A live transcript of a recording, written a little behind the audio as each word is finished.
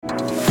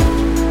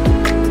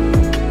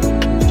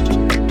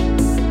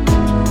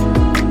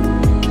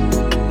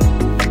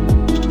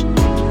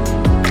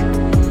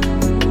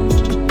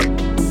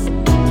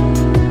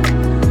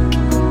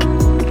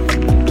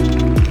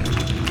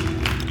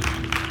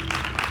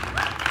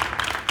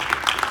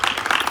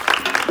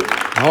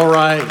All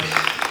right.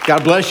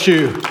 God bless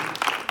you.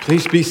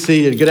 Please be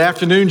seated. Good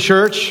afternoon,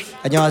 church.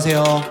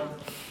 안녕하세요.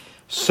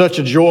 Such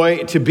a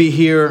joy to be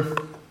here.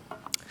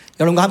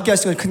 여러분과 함께 할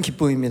수 있는 큰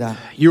기쁨입니다.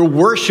 Your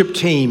worship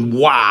team,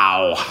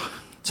 wow.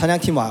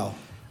 찬양팀 와우.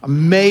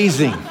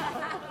 Amazing.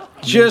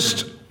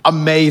 Just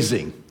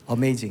amazing.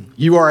 Amazing.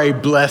 You are a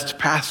blessed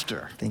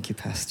pastor. Thank you,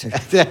 Pastor.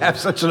 To have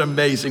such an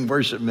amazing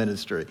worship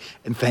ministry.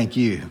 And thank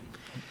you.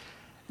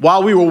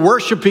 While we were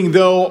worshiping,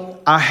 though,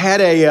 I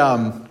had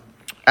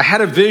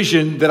a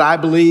vision that I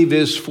believe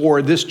is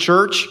for this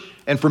church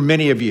and for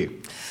many of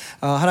you.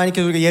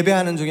 하나님께서 우리가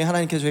예배하는 중에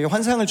하나님께서 저에게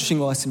환상을 주신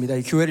것 같습니다.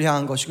 이 교회를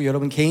향한 것이고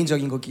여러분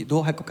개인적인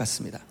것기도 할 것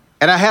같습니다.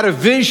 And I had a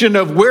vision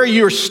of where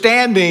you're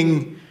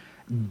standing,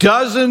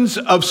 dozens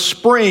of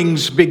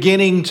springs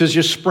beginning to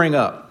just spring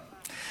up.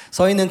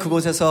 서 있는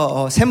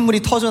그곳에서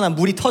샘물이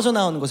물이 터져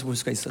나오는 것을 볼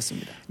수가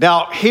있었습니다.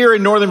 Now, here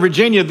in Northern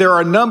Virginia, there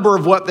are a number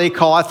of what they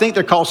call, I think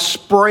they're called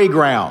spray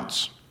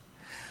grounds.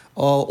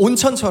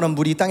 온천처럼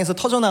물이 땅에서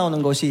터져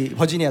나오는 것이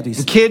버지니아도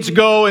있습니다. Kids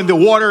go and the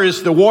water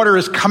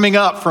is coming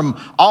up from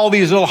all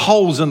these little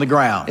holes in the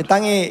ground.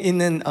 땅에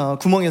있는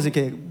구멍에서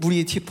이렇게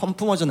물이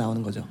뿜어져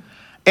나오는 거죠.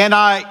 And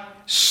I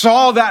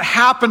saw that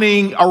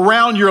happening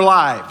around your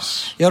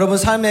lives. 여러분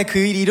삶에 그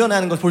일이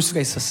일어나는 걸 볼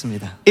수가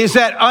있었습니다. Is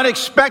that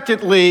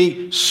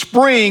unexpectedly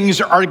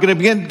springs are going to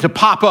begin to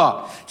pop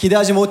up.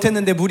 기대하지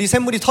못했는데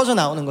샘물이 터져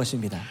나오는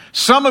것입니다.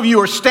 Some of you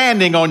are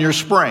standing on your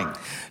spring.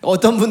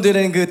 어떤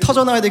분들은 그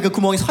터져 나와야 될 그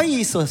구멍이 서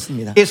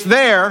있었습니다. It's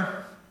there,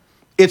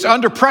 it's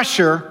under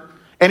pressure,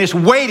 and it's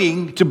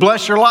waiting to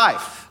bless your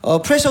life.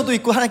 프레셔도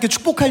있고 하나님께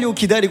축복하려고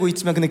기다리고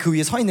있지만 근데 그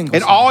위에 서 있는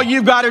And 것입니다. all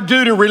you've got to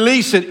do to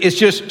release it is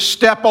just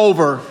step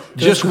over,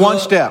 just one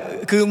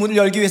step. 그 문을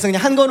열기 위해서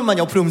그냥 한 걸음만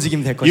옆으로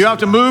움직이면 될 You don't have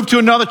것입니다. to move to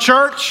another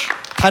church.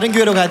 다른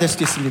교회로 가야 될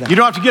수도 있습니다. You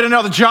don't have to get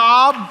another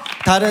job.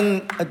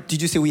 Did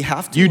you say we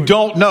have to? You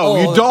don't know.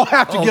 You don't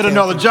have to get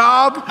another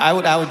job. I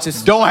would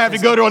just Don't have to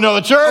go to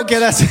another church. Okay,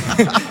 that's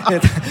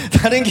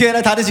다른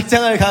교회나 다른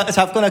직장을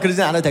잡거나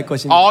그러진 않아도 될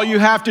것입니다. All you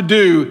have to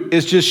do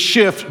is just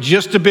shift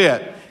just a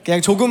bit. 그냥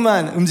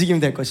조금만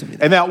움직이면 될 것입니다.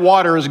 And that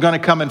water is going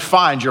to come and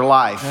find your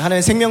life.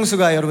 하나님의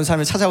생명수가 여러분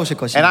삶을 찾아오실 And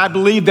것입니다. I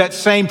believe that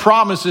same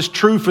promise is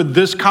true for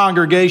this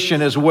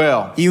congregation as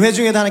well. 이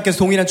회중에도 하나님께서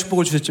동일한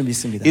축복을 주실 줄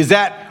믿습니다. Is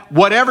that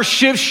whatever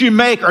shifts you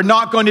make are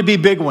not going to be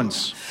big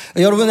ones.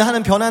 여러분이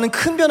하는 변화는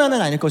큰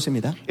변화는 아닐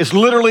것입니다. It's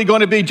literally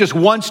going to be just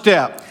one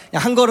step.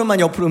 그냥 한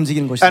걸음만 옆으로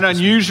움직이는 것입니다. And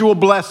unusual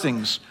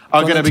blessings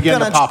are going to begin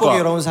to 특별한 pop 축복이 up.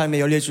 여러분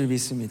삶에 열릴 줄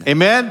믿습니다.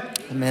 Amen?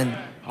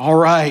 아멘. All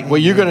right.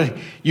 Well,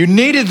 you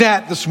needed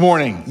that this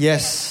morning.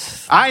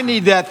 Yes. I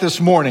need that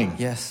this morning.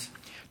 Yes.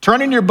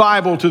 Turn in your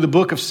Bible to the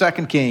book of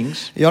 2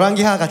 Kings.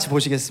 열왕기하 같이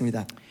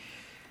보시겠습니다.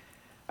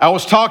 I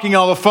was talking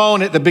on the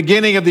phone at the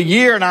beginning of the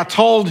year and I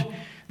told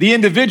the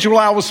individual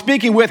I was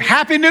speaking with,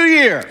 Happy New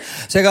Year.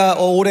 제가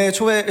올해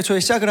초에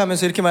시작을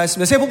하면서 이렇게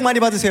말했습니다. 새해 복 많이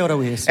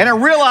받으세요라고 And 얘기했습니다.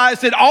 I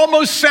realized it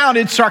almost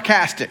sounded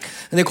sarcastic.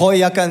 근데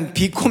거의 약간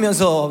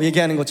비꼬면서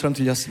얘기하는 것처럼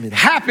들렸습니다.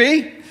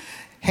 Happy?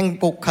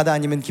 행복하다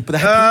아니면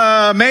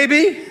기쁘다.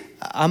 Maybe.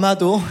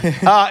 아마도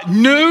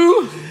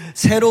New?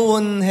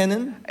 새로운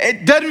해는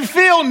It doesn't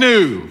feel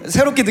new.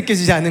 새롭게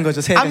느껴지지 않는 거죠.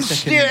 새해가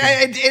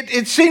시작했는데.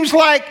 It seems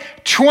like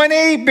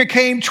 20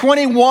 became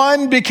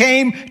 21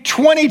 became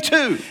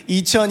 22.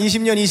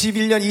 2020년,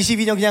 21년,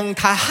 22년 그냥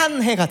다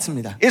한 해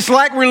같습니다. It's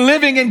like we're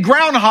living in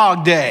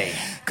Groundhog Day.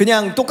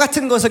 그냥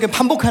똑같은 것을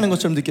반복하는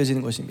것처럼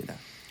느껴지는 것입니다.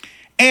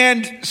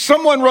 And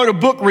someone wrote a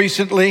book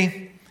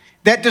recently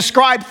that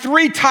described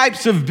 3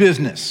 types of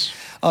business.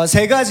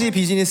 세 가지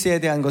비즈니스에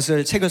대한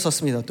것을 책을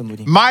썼습니다. 어떤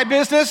분이. My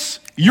business,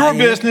 your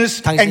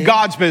business, and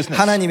God's business.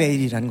 하나님의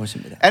일이라는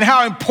것입니다. And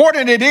how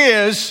important it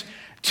is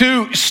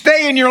to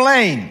stay in your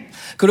lane.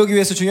 그러기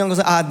위해서 중요한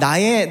것은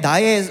나의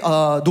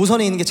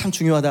노선에 있는 게 참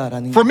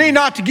중요하다라는. For me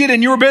not to get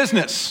in your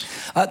business.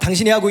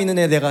 당신이 하고 있는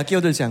애 내가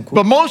끼어들지 않고.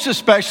 But most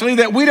especially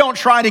that we don't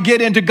try to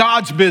get into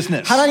God's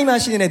business. 하나님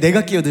하시는 애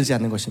내가 끼어들지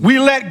않는 것입니다.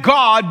 We let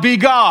God be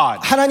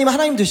God.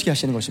 하나님 되시게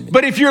하시는 것입니다.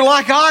 But if you're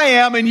like I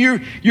am and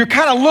you're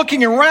kind of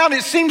looking around,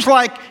 it seems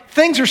like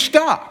things are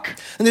stuck.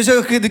 근데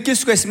제가 그렇게 느낄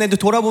수가 있습니다. 근데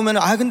돌아보면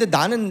근데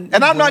나는.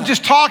 And I'm not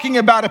just talking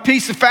about a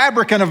piece of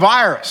fabric and a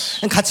virus.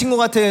 갇힌 것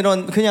같아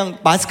이런 그냥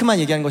마스크만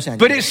얘기하는 것이 아니에요.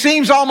 But it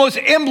seems almost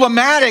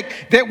emblematic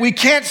that we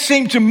can't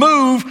seem to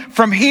move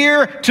from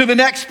here to the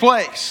next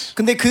place.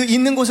 근데 그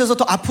있는 곳에서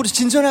더 앞으로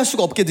진전할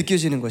수가 없게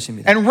느껴지는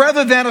것입니다. And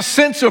rather than a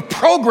sense of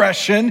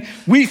progression,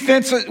 we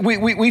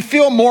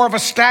feel more of a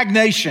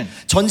stagnation.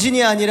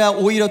 전진이 아니라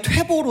오히려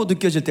퇴보로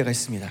느껴질 때가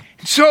있습니다.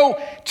 So,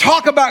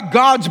 talk about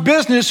God's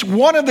business.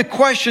 One of the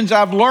questions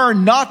I've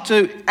learned not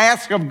to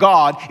ask of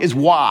God is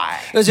why.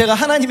 그래서 제가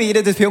하나님의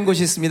일에 대해서 배운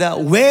것이 있습니다.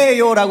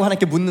 왜요라고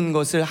하나님께 묻는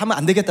것을 하면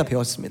안 되겠다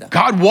배웠습니다.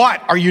 God,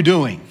 what are you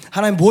doing?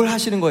 하나님 뭘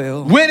하시는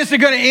거예요? When is it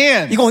going to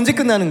end? 이거 언제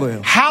끝나는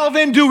거예요? How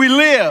then do we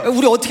live?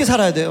 우리 어떻게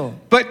살아야 돼요?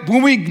 But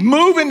when we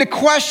move into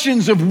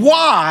questions of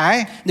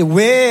why, 근데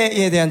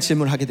왜에 대한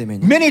질문을 하게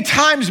되면요. many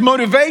times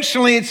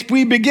motivationally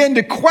we begin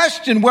to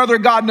question whether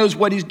God knows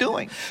what he's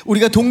doing.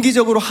 우리가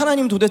동기적으로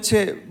하나님 도대체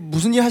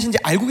무슨 일 하시는지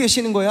알고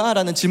계시는 거야?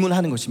 라는 질문을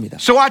하는 것입니다. 것입니다.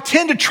 So I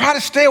tend to try to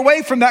stay away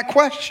from that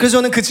question. 그래서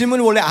저는 그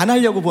질문을 원래 안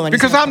하려고 많이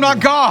Because I'm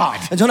not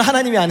생각합니다. God. 저는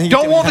하나님이 아니기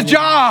Don't want the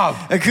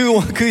때문에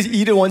job. 그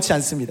일을 원치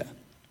않습니다.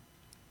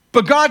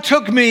 But God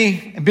took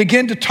me and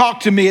began to talk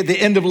to me at the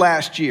end of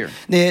last year.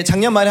 네,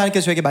 작년 말에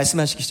하나님께서 저에게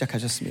말씀하시기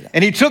시작하셨습니다.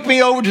 And He took me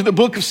over to the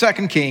book of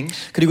 2 Kings.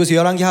 그리고서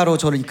열왕기하로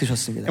저를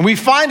이끄셨습니다. And we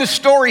find a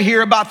story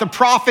here about the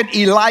prophet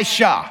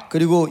Elisha.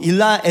 그리고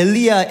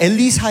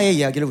엘리사의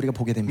이야기를 우리가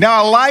보게 됩니다.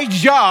 Now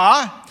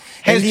Elijah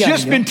has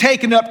just 엘리야는요? been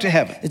taken up to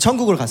heaven.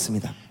 천국을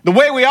갔습니다. The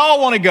way we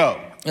all want to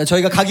go.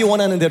 저희가 가기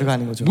원하는 대로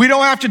가는 거죠. We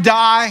don't have to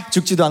die.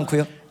 죽지도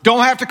않고요.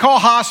 Don't have to call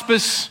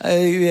hospice.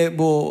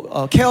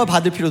 케어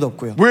받을 필요도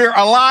없고요. We're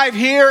alive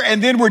here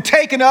and then we're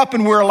taken up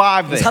and we're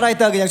alive there.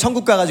 살아있다가 그냥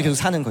천국 가가지고 계속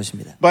사는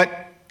것입니다. But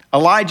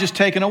Elijah's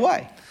taken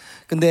away.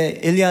 근데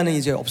엘리야는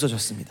이제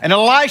없어졌습니다. And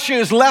Elisha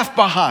is left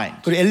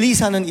behind. 그리고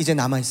엘리사는 이제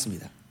남아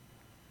있습니다.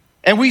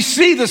 And we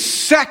see the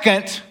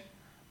second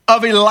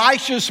of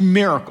Elisha's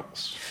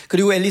miracles.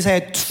 그리고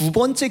엘리사의 두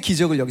번째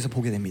기적을 여기서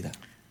보게 됩니다.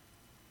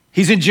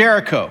 He's in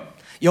Jericho.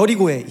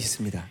 여리고에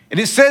있습니다. And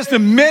it says the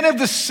men of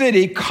the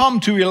city come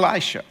to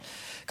Elisha.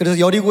 그래서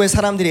여리고의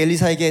사람들이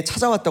엘리사에게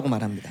찾아왔다고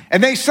말합니다. And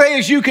they say,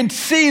 as you can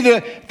see,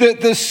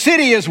 the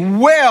city is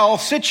well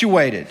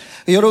situated.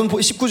 여러분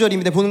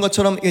 19절입니다. 보는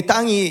것처럼 이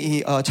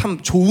땅이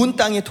참 좋은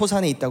땅의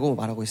토산에 있다고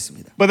말하고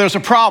있습니다. But there's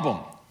a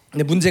problem.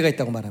 근데 문제가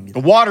있다고 말합니다.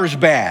 The water is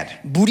bad.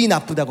 물이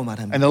나쁘다고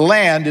말합니다. And the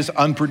land is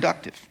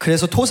unproductive.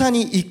 그래서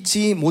토산이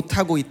익지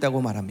못하고 있다고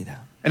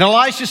말합니다. And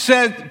Elisha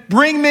said,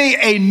 bring me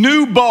a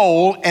new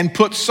bowl and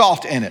put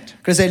salt in it.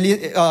 그래서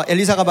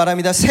엘리사가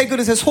말합니다. 새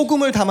그릇에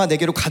소금을 담아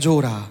내게로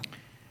가져오라.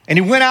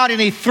 And he went out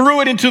and he threw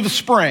it into the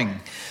spring.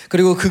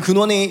 그리고 그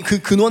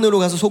근원으로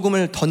가서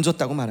소금을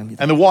던졌다고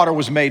말합니다. And the water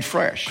was made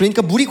fresh.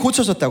 그러니까 물이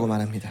고쳐졌다고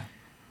말합니다.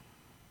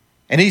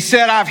 And he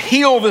said, I've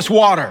healed this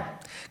water.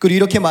 그리고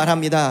이렇게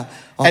말합니다.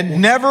 And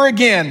never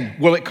again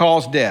will it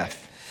cause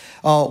death.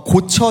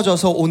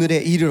 고쳐져서 오늘에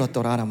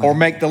이르렀더라 말합니다. Or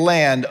make the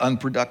land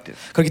unproductive.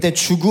 그렇기 때문에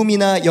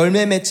죽음이나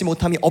열매 맺지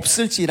못함이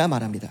없을지라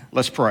말합니다.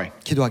 Let's pray.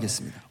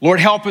 기도하겠습니다. Lord,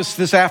 help us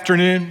this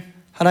afternoon.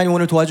 하나님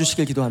오늘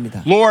도와주시길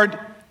기도합니다. Lord,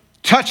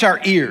 touch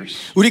our ears.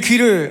 우리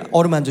귀를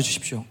어루만져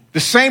주십시오. The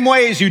same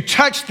way as you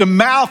touched the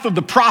mouth of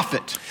the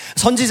prophet.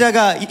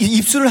 선지자가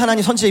입술을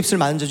하나님 선지자 입술을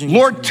만져주십시오.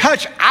 Lord,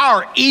 touch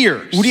our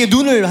ears. 우리의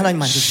눈을 하나님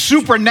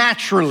만져주십시오.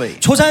 Supernaturally.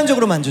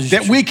 초자연적으로 만져주십시오.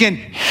 That we can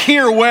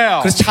hear well.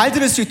 그래서 잘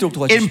들을 수 있도록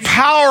도와주십시오.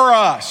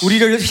 Empower us.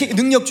 우리를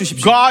능력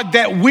주십시오. God,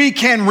 that we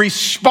can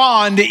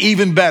respond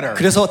even better.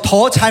 그래서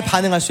더 잘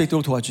반응할 수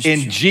있도록 도와주십시오.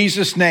 In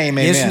Jesus'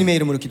 name, amen. 예수님의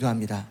이름으로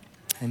기도합니다.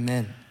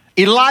 아멘.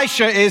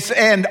 Elisha is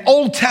an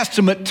Old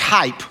Testament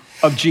type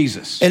of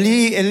Jesus.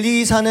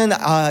 엘리사는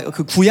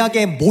그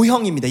구약의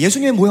모형입니다.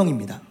 예수님의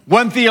모형입니다.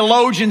 One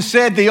theologian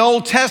said the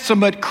Old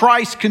Testament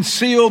Christ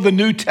concealed, the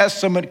New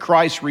Testament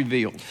Christ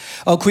revealed.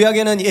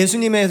 구약에는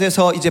예수님에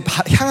대해서 이제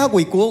향하고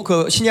있고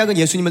그 신약은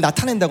예수님을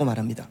나타낸다고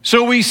말합니다.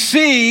 So we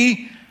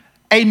see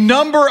a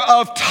number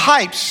of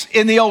types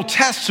in the Old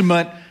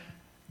Testament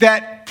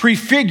that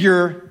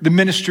prefigure the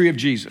ministry of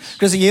Jesus.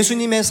 그래서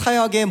예수님의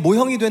사역의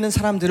모형이 되는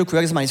사람들을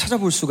구약에서 많이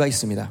찾아볼 수가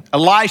있습니다.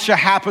 Elisha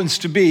happens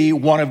to be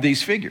one of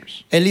these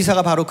figures.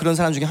 엘리사가 바로 그런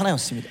사람 중에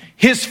하나였습니다.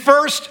 His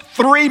first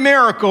three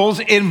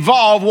miracles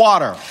involve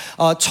water.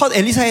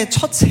 엘리사의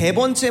첫 세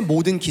번째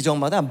모든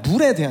기적마다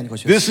물에 대한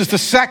것이었습니다. This is the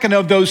second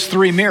of those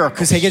three miracles.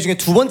 그 세 개 중에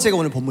두 번째가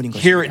오늘 본문인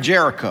것입니다. Here at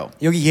Jericho.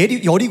 여기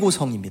여리고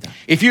성입니다.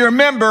 If you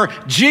remember,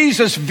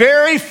 Jesus'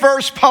 very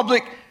first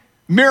public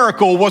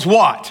miracle was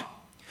what?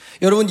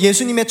 여러분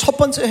예수님의 첫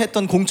번째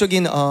했던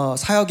공적인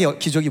사역의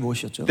기적이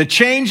무엇이었죠? The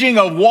changing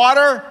of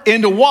water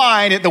into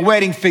wine at the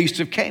wedding feast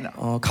of Cana.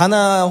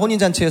 가나 혼인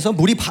잔치에서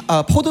물이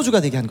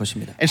포도주가 되게 한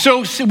것입니다. And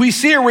so we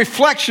see a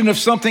reflection of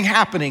something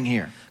happening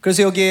here.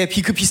 그래서 여기에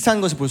그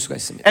비슷한 것을 볼 수가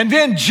있습니다. And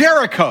then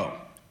Jericho.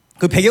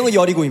 그 배경은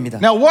여리고입니다.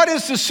 Now, what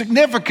is the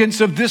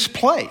significance of this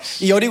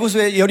place? 이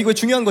여리고의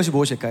중요한 것이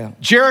무엇일까요?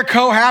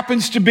 Jericho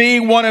happens to be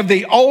one of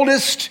the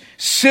oldest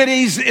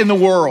cities in the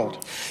world.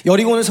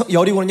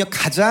 여리고는요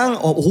가장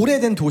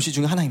오래된 도시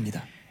중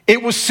하나입니다.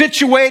 It was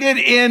situated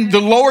in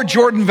the lower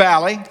Jordan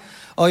Valley.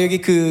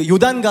 여기 그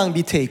요단강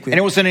밑에 있고요. And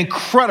it was an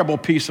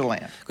incredible piece of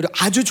land. 그리고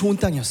아주 좋은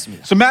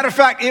땅이었습니다. As a matter of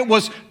fact, it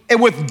was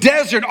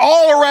desert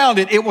all around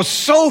it. It was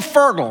so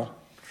fertile.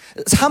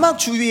 사막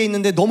주위에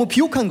있는데 너무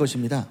비옥한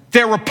것입니다.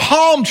 There were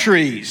palm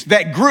trees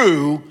that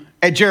grew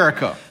at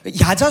Jericho.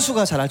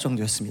 야자수가 자랄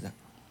정도였습니다.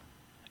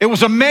 It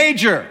was a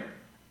major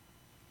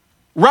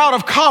route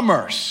of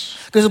commerce.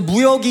 그래서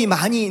무역이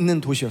많이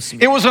있는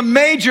도시였습니다. It was a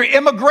major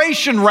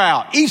immigration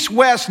route, east,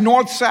 west,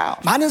 north,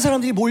 south. 많은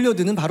사람들이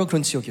몰려드는 바로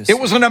그런 지역이었습니다.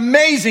 It was an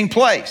amazing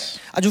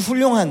place. 아주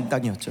훌륭한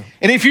땅이었죠.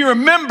 And if you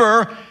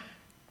remember,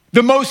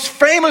 the most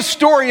famous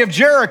story of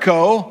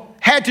Jericho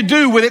had to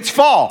do with its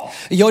fall.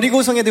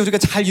 여리고성에 대해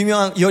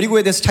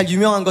여리고에 대해서 잘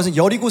유명한 것은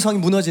여리고성이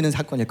무너지는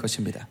사건일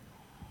것입니다.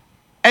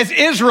 As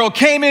Israel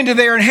came into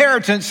their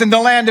inheritance in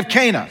the land of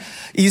Canaan,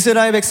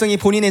 이스라엘 백성이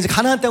본인의 이제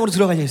가나안 땅으로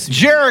들어가려 했습니다.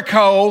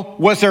 Jericho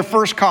was their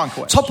first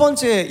conquest. 첫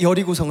번째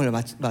여리고성을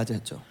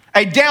맞이했죠.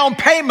 A down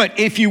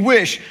payment, if you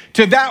wish,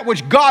 to that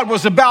which God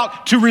was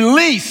about to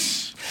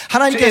release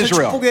하나님께서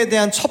Israel. 축복에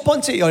대한 첫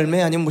번째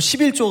열매 아니면 뭐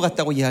 11조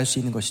같다고 이해할 수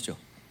있는 것이죠.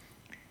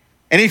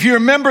 And if you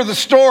remember the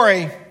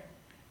story,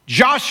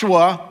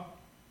 Joshua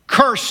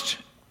cursed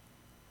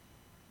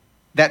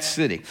that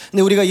city.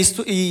 근데 우리가 이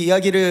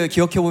이야기를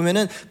기억해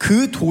보면은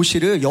그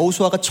도시를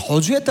여호수아가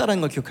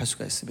저주했다라는 걸 기억할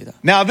수가 있습니다.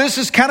 Now this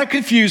is kind of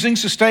confusing,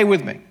 so stay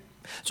with me.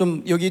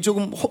 좀 여기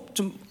좀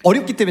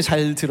어렵기 때문에 잘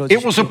It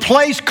들어주시고. was a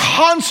place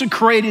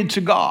consecrated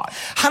to God.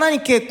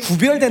 하나님께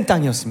구별된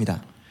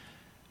땅이었습니다.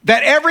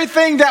 That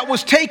everything that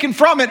was taken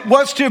from it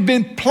was to have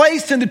been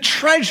placed in the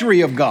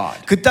treasury of God.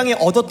 그 땅에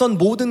얻었던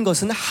모든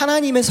것은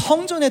하나님의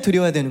성전에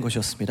드려야 되는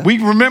것이었습니다. We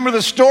remember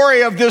the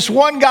story of this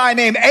one guy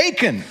named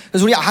Achan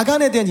그래서 우리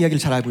아간에 대한 이야기를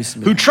잘 알고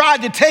있습니다. who tried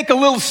to take a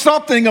little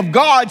something of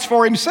God's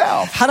for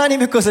himself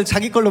하나님의 것을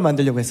자기 걸로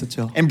만들려고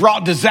했었죠. and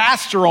brought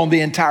disaster on the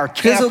entire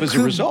그래서 camp as a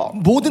그 result.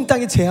 모든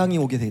땅에 재앙이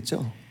오게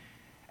됐죠.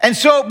 And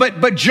so,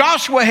 but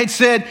Joshua had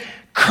said,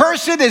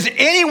 "Cursed is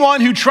anyone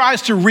who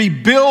tries to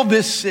rebuild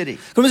this city."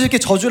 그러면서 이렇게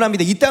저주를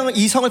합니다.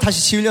 이 성을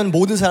다시 지으려는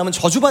모든 사람은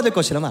저주받을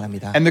것이라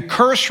말합니다. And the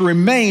curse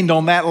remained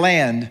on that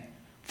land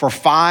for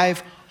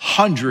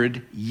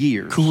 500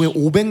 years. 그 후에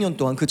 500년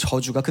동안 그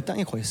저주가 그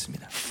땅에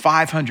거했습니다.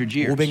 500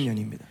 years.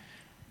 500년입니다.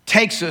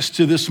 Takes us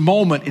to this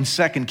moment in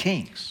 2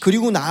 Kings.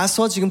 그리고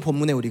나서 지금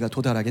본문에 우리가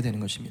도달하게 되는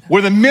것입니다.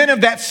 Where the men of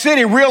that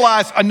city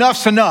realized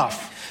enough's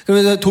enough.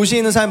 그래서 도시에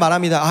있는 사람이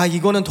말합니다. 아,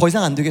 이거는 더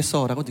이상 안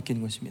되겠어라고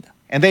느끼는 것입니다.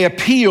 And they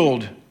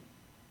appealed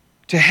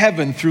to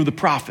heaven through the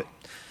prophet.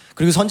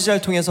 그리고 선지자를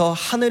통해서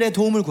하늘의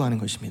도움을 구하는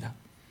것입니다.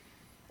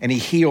 And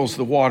he heals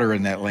the water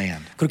in that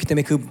land. 그렇기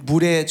때문에 그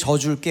물의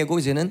저주를 깨고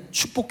이제는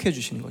축복해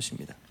주시는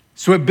것입니다.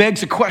 So it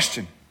begs a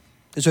question.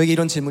 저에게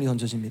이런 질문이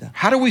던져집니다.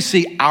 How do we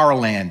see our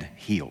land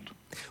healed?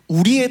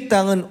 우리의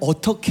땅은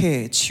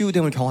어떻게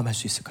치유됨을 경험할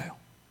수 있을까요?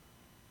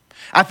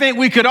 I think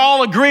we could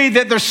all agree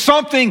that there's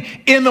something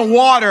in the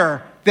water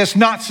that's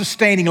not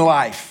sustaining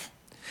life.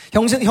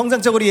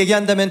 형상적으로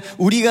얘기한다면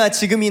우리가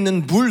지금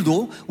있는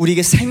물도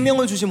우리에게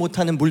생명을 주지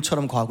못하는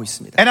물처럼 거하고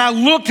있습니다. And I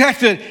looked at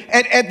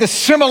the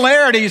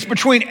similarities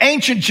between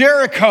ancient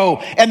Jericho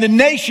and the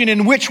nation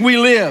in which we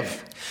live.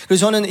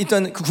 그래서 저는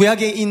일단 그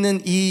구약에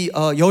있는 이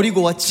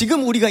여리고와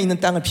지금 우리가 있는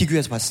땅을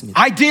비교해서 봤습니다.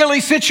 Ideally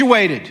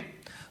situated.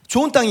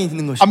 좋은 땅이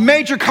있는 A 것입니다.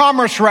 major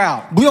commerce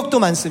route. 무역도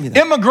많습니다.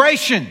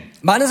 Immigration.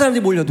 많은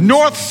사람들이 몰려들고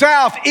North, 있습니다.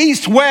 south,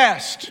 east,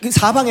 west. 그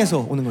사방에서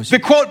오는 The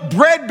것입니다. quote,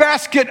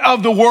 breadbasket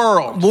of the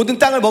world. 모든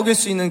땅을 먹일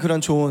수 있는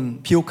그런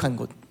좋은 비옥한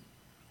곳.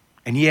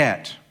 And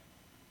yet,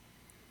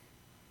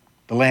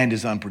 the land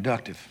is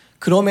unproductive.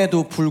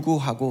 그럼에도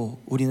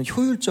불구하고 우리는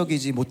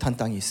효율적이지 못한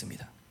땅이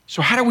있습니다.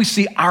 So how do we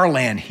see our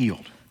land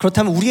healed?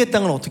 그렇다면 우리의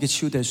땅은 어떻게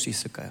치유될 수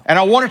있을까요? And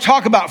I want to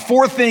talk about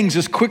 4 things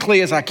as quickly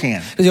as I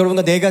can. 그래서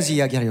여러분과 4가지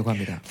이야기하려고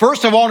합니다.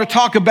 First, I want to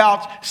talk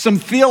about some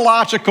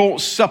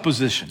theological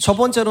suppositions. 첫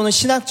번째로는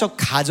신학적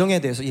가정에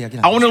대해서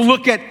이야기를 I want to 합니다.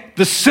 look at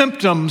the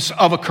symptoms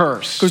of a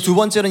curse. 그리고 두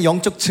번째는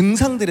영적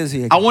증상들에 대해서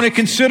I 얘기합니다. want to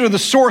consider the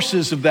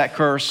sources of that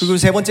curse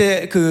그리고 세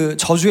번째 그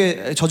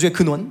저주의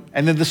근원.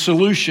 and then the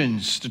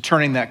solutions to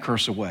turning that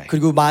curse away.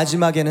 그리고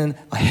마지막에는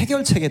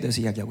해결책에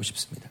대해서 이야기하고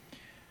싶습니다.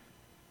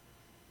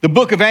 The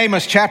book of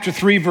Amos, chapter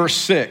 3, verse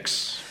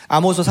 6.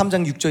 아모스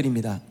 3장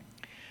 6절입니다.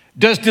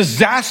 Does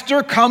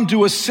disaster come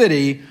to a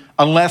city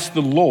unless the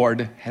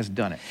Lord has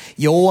done it?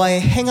 여호와의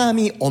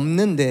행함이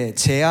없는데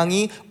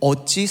재앙이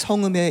어찌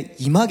성읍에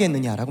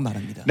임하겠느냐라고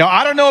말합니다. Now,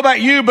 I don't know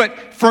about you, but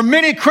for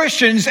many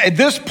Christians at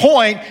this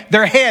point,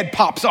 their head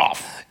pops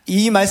off.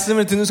 이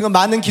말씀을 듣는 순간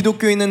많은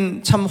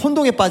기독교인은 참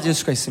혼동에 빠질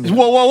수가 있습니다.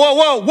 Whoa, whoa, whoa,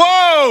 whoa,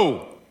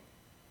 whoa!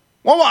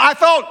 Whoa, I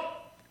thought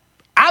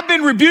I've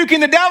been rebuking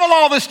the devil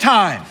all this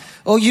time.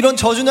 이런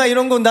저주나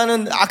이런 건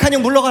나는 악한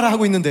영 물러가라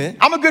하고 있는데.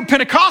 I'm a good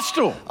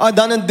Pentecostal.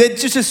 나는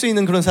내쫓을 수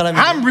있는 그런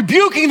사람인데. I'm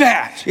rebuking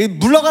that.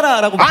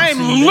 물러가라라고 I'm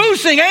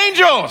loosing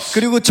angels.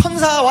 그리고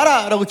천사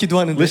와라라고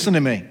기도하는데. Listen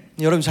to me.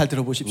 여러분 잘 A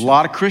들어보십시오.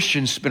 lot of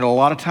Christians spend a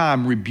lot of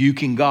time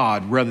rebuking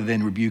God rather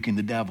than rebuking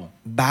the devil.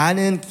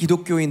 많은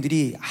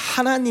기독교인들이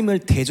하나님을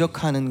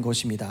대적하는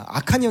것입니다.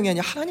 악한 영이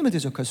아니라 하나님을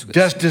대적할 수가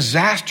있어요. Does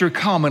disaster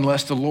come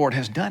unless the Lord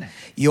has done it?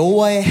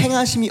 여호와의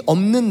행하심이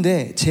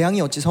없는데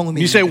재앙이 어찌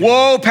성음이 You say,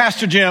 whoa,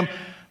 Pastor Jim,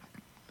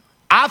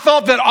 I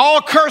thought that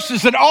all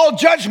curses and all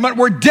judgment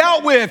were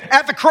dealt with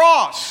at the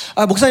cross.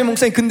 목사님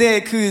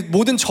근데 그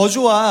모든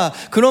저주와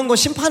그런 거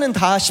심판은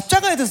다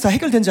십자가에 대해서 다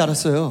해결된 줄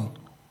알았어요.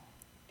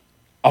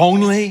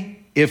 Only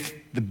if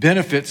the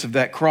benefits of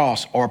that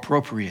cross are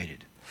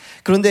appropriated.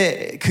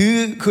 그런데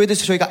그에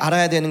대해서 저희가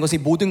알아야 되는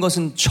것은 모든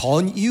것은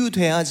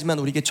전이유돼야지만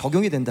우리에게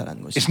적용이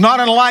된다는 것이죠. It's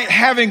not unlike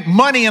having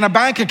money in a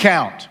bank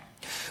account.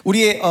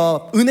 우리의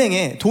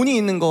은행에 돈이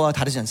있는 거와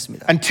다르지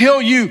않습니다.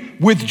 Until you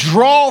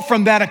withdraw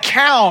from that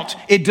account,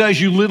 it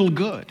does you little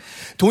good.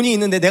 돈이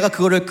있는데 내가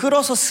그거를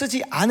끌어서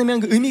쓰지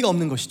않으면 그 의미가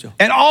없는 것이죠.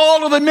 And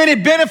all of the many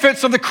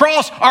benefits of the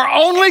cross are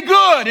only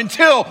good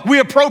until we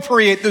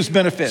appropriate those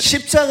benefits.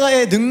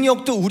 십자가의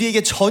능력도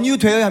우리에게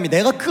전유되어야 합니다.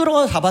 내가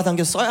끌어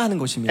잡아당겨 써야 하는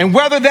것입니다. And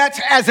whether that's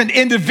as an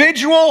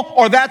individual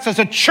or that's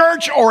as a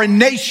church or a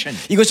nation.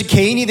 이것이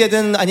개인이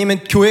되든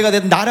아니면 교회가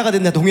되든 나라가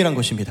되든 다 동일한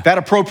것입니다. That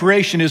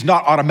appropriation is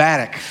not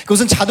automatic.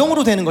 그것은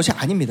자동으로 되는 것이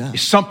아닙니다.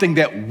 It's something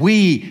that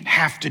we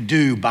have to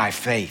do by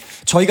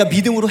faith. 저희가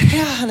믿음으로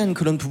해야 하는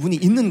그런 부분이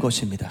있는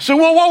것입니다. So,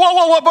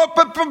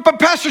 but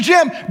Pastor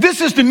Jim,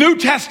 this is the New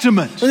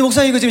Testament. 근데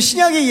목사님 이거 지금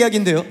신약의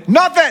이야기인데요.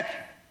 Not that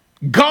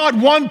God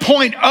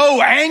 1.0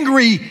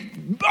 angry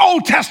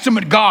Old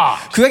Testament God.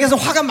 구약에서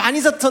화가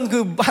많이 샀던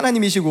그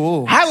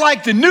하나님이시고. I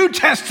like the New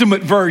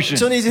Testament version.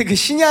 저는 이제 그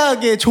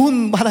신약의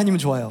좋은 하나님은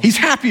좋아요.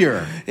 He's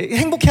happier.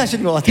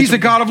 행복해하시는 것 같아요. He's a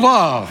God of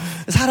love,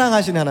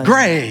 사랑하시는 하나님,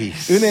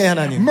 grace, 은혜의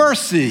하나님,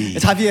 mercy,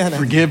 자비의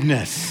하나님,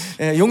 forgiveness.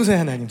 용서의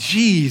하나님,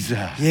 Jesus.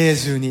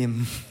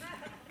 예수님.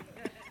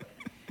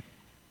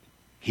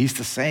 He's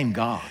the same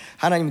God.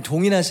 하나님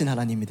동일하신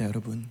하나님입니다,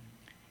 여러분.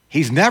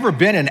 He's never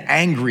been an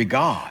angry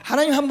God.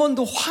 하나님 한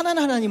번도 화난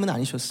하나님은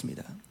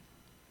아니셨습니다.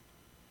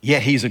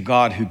 Yet he's a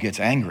God who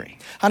gets angry.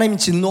 하나님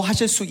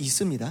진노하실 수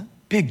있습니다.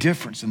 Big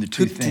difference in the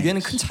two 그 두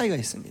개는 things. 큰 차이가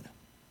있습니다.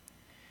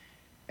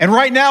 And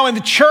right now in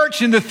the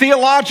church, in the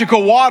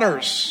theological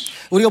waters,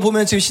 우리가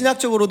보면 지금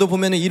신학적으로도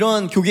보면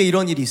이런 교계에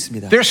이런 일이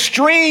있습니다. there's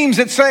streams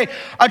that say,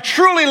 a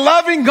truly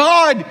loving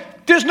God,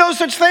 there's no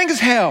such thing as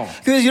hell.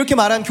 그래서 이렇게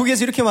말한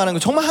교계에서 이렇게 말하는 거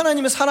정말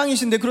하나님의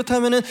사랑이신데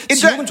그렇다면은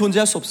지옥은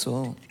존재할 수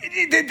없어.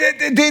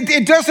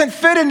 It doesn't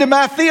fit into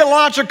my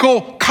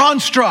theological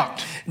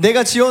construct.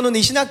 내가 지어놓은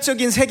이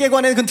신학적인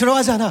세계관에 그건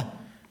들어가지 않아.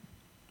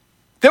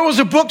 There was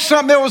a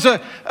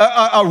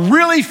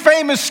really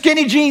famous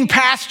skinny jean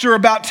pastor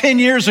about 10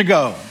 years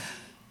ago.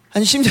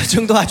 한 10년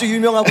정도 아주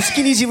유명하고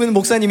스키니 집은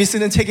목사님이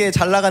쓰는 책에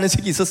잘 나가는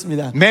책이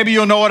있었습니다. Maybe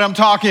you'll know what I'm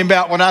talking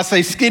about when I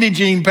say skinny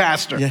jean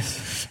pastor.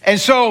 Yes. And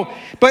so,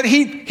 but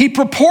he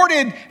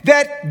purported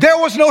that there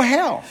was no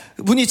hell.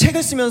 분이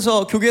책을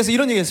쓰면서 교계에서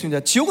이런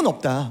얘기했습니다. 지옥은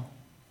없다.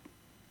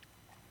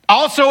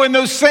 Also in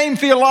those same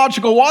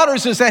theological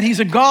waters is that he's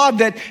a God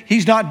that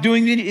he's not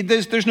doing,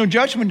 there's no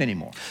judgment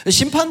anymore.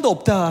 심판도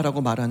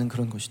없다라고 말하는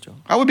그런 것이죠.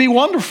 That would be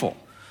wonderful.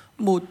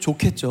 뭐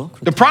좋겠죠.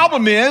 The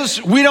problem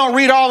is we don't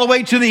read all the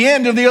way to the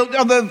end of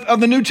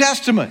the New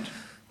Testament.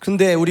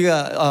 그런데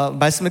우리가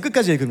말씀을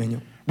끝까지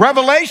읽으면요.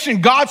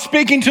 Revelation, God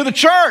speaking to the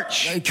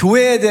church.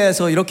 교회에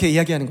대해서 이렇게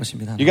이야기하는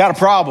것입니다. You got a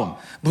problem.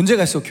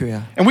 문제가 있어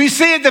교회야. And we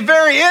see at the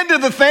very end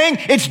of the thing,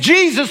 it's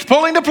Jesus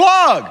pulling the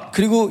plug.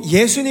 그리고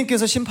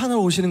예수님께서 심판하러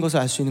오시는 것을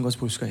알 수 있는 것을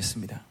볼 수가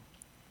있습니다.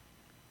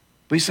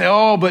 We say,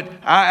 oh, but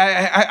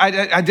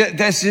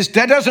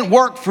that doesn't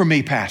work for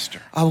me,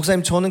 Pastor. 아,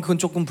 목사님, 저는 그건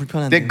조금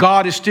불편한데. That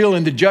God is still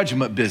in the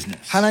judgment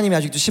business. 하나님이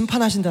아직도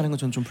심판하신다는 건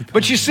저는 좀 불편해요.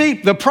 But you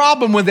see, the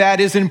problem with that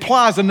is it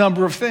implies a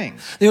number of things.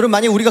 여러분,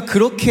 만약 우리가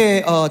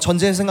그렇게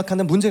전제해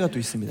생각하는 문제가 또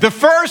있습니다. The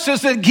first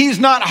is that He's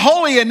not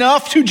holy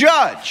enough to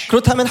judge.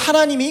 그렇다면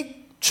하나님이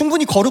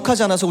충분히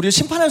거룩하지 않아서 우리를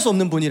심판할 수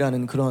없는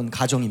분이라는 그런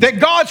가정입니다.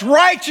 That God's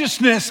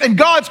righteousness and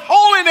God's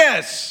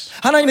holiness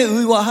하나님의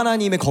의와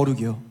하나님의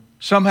거룩이요.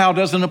 somehow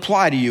doesn't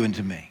apply to you and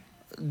to me.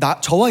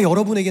 저와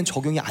여러분에겐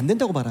적용이 안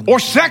된다고 말하는 Or 거예요.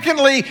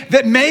 secondly,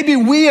 that maybe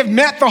we have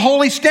met the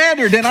holy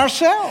standard in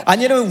ourselves.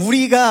 아니면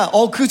우리가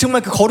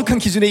정말 그 거룩한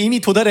기준에 이미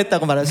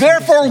도달했다고 말할 수 있어요.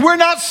 Therefore, we're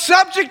not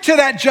subject to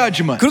that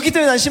judgment. 그렇기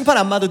때문에 난 심판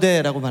안 받아도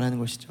돼라고 말하는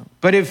것이죠.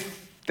 But if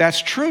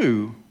that's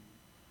true,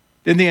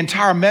 then the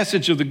entire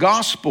message of the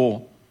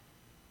gospel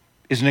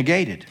is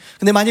negated.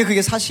 근데 만약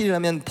그게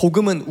사실이라면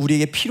복음은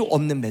우리에게 필요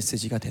없는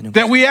메시지가 되는 거죠.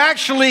 That we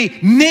actually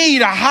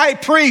need a high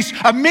priest,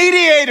 a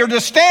mediator to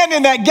stand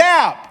in that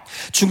gap.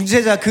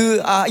 중재자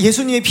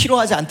예수님이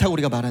필요하지 않다고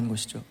우리가 말하는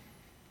것이죠.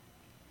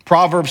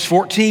 Proverbs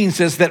 14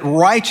 says that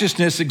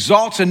righteousness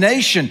exalts a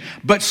nation,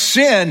 but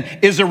sin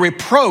is a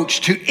reproach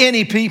to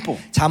any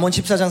people. 잠언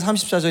 14장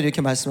 34절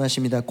이렇게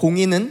말씀하십니다.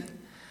 공의는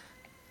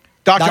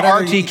Dr.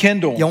 R.T.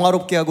 Kendall.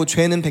 영화롭게 하고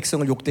죄는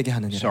백성을 욕되게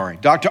하느니라. Sorry.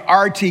 Dr.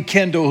 R.T.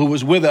 Kendall, who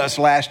was with us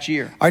last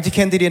year. R.T.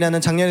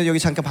 캔들이라는 작년에 여기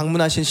잠깐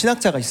방문하신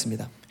신학자가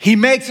있습니다. He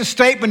makes a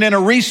statement in a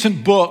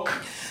recent book.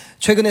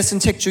 최근에 쓴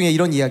책 중에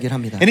이런 이야기를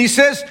합니다. And he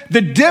says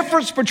the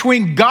difference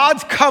between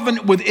God's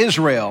covenant with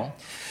Israel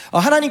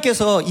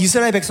하나님께서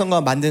이스라엘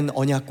백성과 만든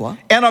언약과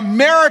and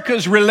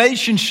America's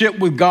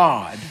relationship with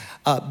God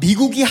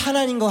미국이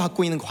하나님과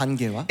갖고 있는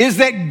관계와 is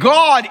that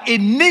God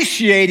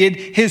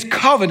initiated his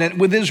covenant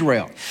with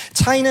Israel.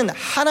 차이는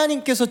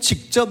하나님께서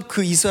직접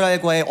그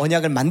이스라엘과의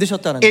언약을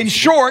만드셨다는 In 것입니다.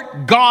 short,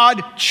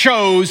 God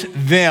chose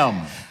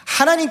them.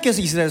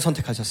 하나님께서 이스라엘을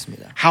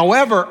선택하셨습니다.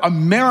 However,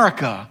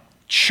 America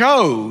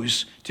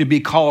chose to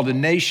be called a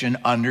nation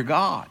under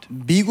God.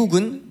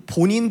 미국은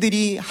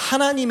본인들이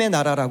하나님의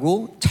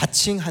나라라고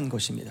자칭한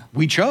것입니다.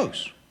 We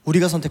chose.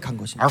 우리가 선택한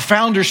것입니다. Our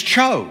founders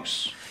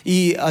chose.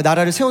 이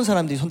나라를 세운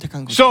사람들이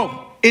선택한 것입니다. So,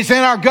 it's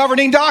in our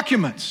governing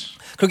documents.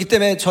 그렇기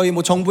때문에 저희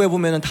정부에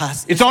보면은 다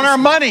It's on our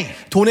money.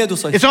 돈에도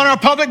써 It's 있어요. on our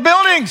public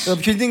buildings.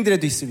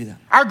 빌딩들에도 있습니다.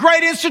 Our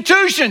great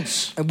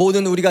institutions.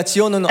 모든 우리가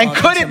지어놓은 And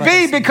could it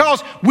be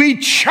because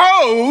we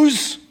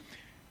chose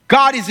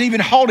God is even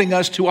holding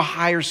us to a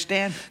higher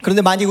standard.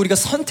 그런데 만약 우리가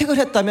선택을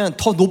했다면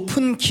더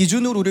높은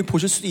기준으로 우리를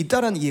보실 수도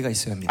있다라는 이해가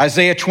있어야 합니다.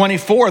 Isaiah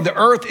 24, the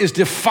earth is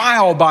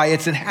defiled by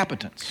its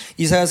inhabitants.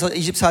 이사야서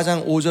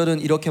 24장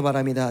 5절은 이렇게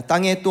말합니다.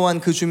 땅에 또한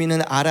그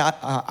주민은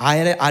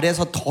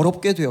아래서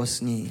더럽게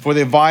되었으니 For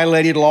they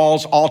violated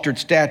laws, altered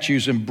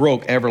statutes, and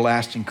broke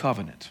everlasting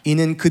covenant.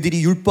 이는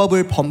그들이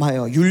율법을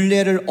범하여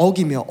율례를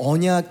어기며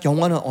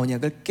영원한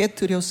언약을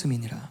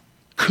깨뜨렸음이니라.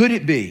 Could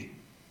it be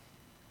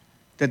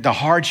that the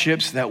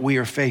hardships that we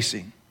are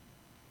facing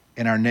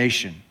in our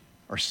nation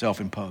are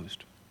self-imposed?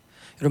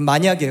 여러분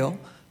만약에요.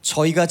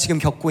 저희가 지금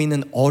겪고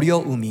있는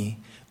어려움이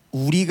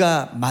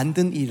우리가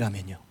만든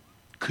일이라면요.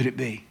 Could it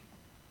be?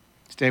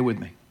 Stay with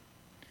me.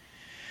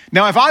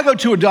 Now, if I go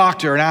to a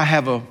doctor and I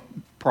have a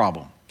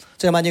problem,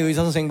 제가 만약에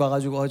의사 선생님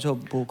봐가지고 저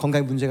뭐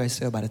건강에 문제가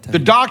있어요 말했다.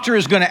 the doctor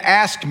is going to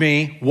ask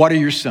me, what are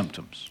your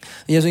symptoms?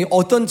 예수님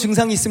어떤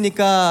증상이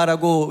있습니까?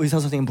 라고 의사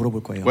선생님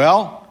물어볼 거예요.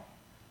 Well,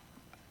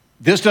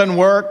 this doesn't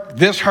work,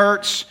 this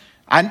hurts,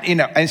 and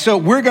so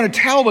we're going to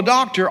tell the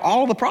doctor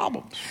all of the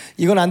problems.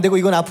 이건 안 되고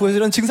이건 아프고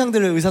이런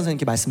증상들을 의사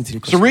선생님께 말씀을 드릴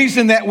It's the 것입니다.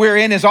 reason that we're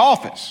in his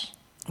office.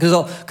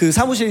 그래서 그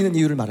사무실에 있는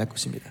이유를 말할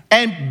것입니다.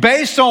 And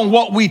based on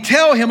what we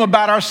tell him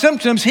about our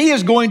symptoms, he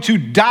is going to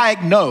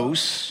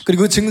diagnose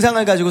그리고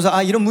증상을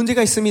가지고서 이런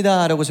문제가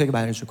있습니다라고 저에게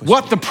말해 줄 것입니다.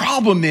 what the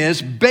problem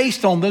is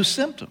based on those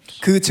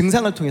symptoms. 그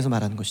증상을 통해서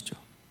말하는 것이죠.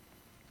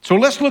 So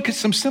let's look at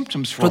some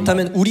symptoms for a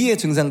moment. 그렇다면 우리의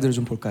증상들을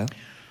좀 볼까요?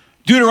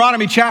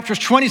 Deuteronomy chapters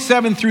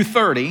 27 through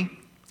 30,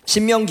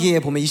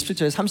 신명기에 보면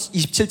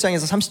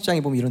 27장에서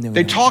 30장에 보면 이런 내용이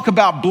they 나옵니다. talk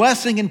about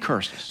blessing and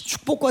curses.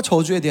 축복과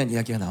저주에 대한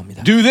이야기가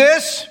나옵니다. Do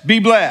this, be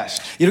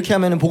blessed. 이렇게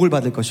하면은 복을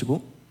받을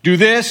것이고 Do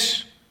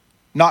this,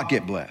 not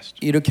get blessed.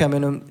 이렇게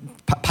하면은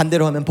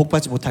반대로 하면 복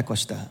받지 못할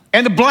것이다.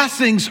 And the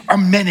blessings are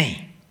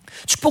many.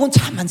 축복은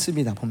참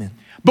많습니다. 보면.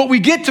 But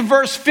we get to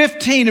verse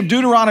 15 of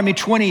Deuteronomy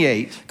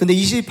 28, 근데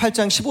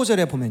 28장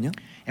 15절에 보면요.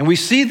 and we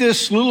see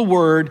this little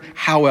word,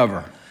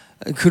 however.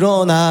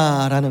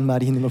 그러나라는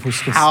말이 있는 걸 볼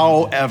수 있습니다.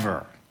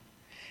 However.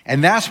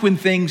 And that's when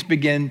things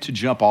begin to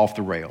jump off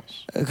the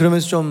rails.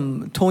 그러면서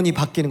좀 톤이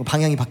바뀌는 거,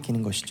 방향이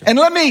바뀌는 것이죠. And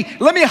let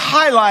me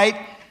highlight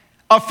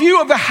a few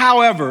of the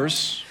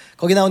howevers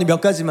거기 나오는 몇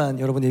가지만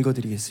여러분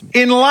읽어드리겠습니다.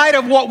 in light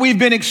of what we've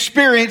been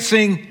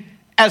experiencing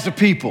as a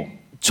people.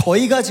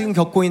 저희가 지금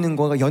겪고 있는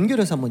거가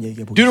연결해서 한번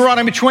얘기해 보겠습니다.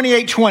 Deuteronomy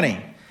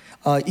 28:20.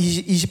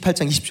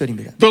 28장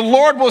 20절입니다. The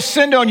Lord will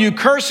send on you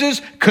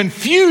curses,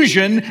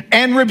 confusion,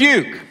 and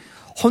rebuke.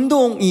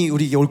 혼동이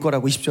우리에게 올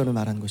거라고 20절을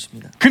말하는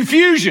것입니다.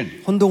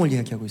 Confusion. 혼동을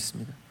이야기하고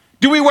있습니다.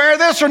 Do we wear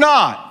this or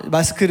not?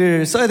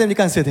 마스크를 써야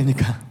됩니까? 안 써야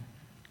됩니까?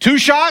 2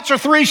 shots or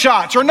 3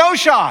 shots or no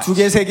shots?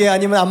 2개, 3개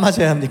아니면 안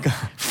맞아야 합니까?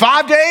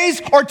 5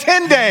 days or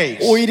 10 days?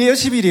 5일이에요?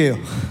 10일이에요?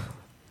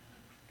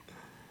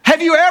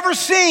 Have you ever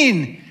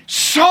seen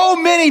so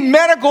many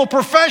medical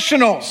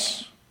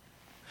professionals?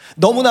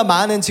 너무나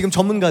많은 지금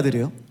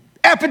전문가들이요.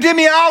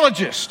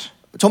 Epidemiologists,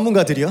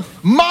 전문가들이요.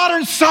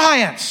 modern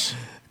science,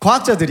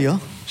 과학자들이요.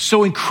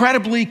 so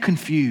incredibly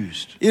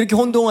confused. 이렇게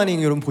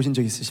혼동하는 여러분 보신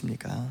적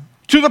있으십니까?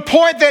 To the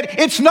point that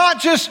it's not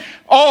just,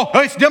 oh,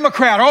 it's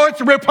Democrat, oh, it's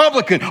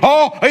Republican,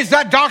 oh, it's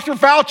that Dr.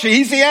 Fauci,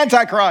 he's the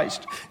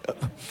Antichrist.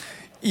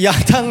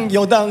 야당,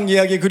 여당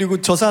이야기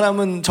그리고 저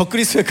사람은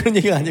적그리스도의 그런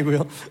얘기가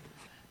아니고요.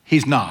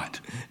 He's not.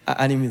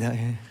 아닙니다.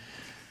 예.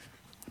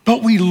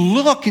 But we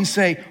look and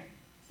say,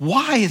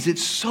 why is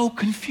it so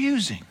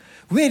confusing?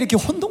 왜 이렇게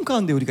혼동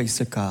가운데 우리가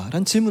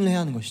있을까라는 질문을 해야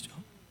하는 것이죠.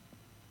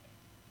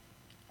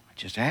 I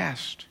just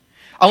asked.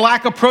 A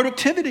lack of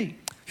productivity.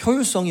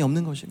 효율성이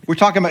없는 것입니다. We're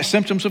talking about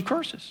symptoms of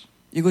curses.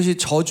 이것이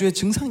저주의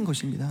증상인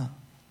것입니다.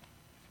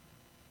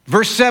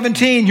 Verse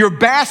 17, your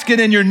basket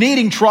and your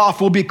kneading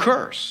trough will be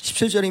cursed.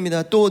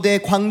 17절입니다. 또 내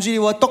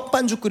광주리와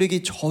떡반죽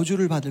끓이기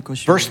저주를 받을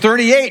것이고. Verse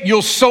 38,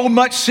 you'll sow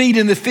much seed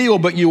in the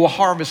field, but you will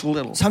harvest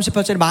little.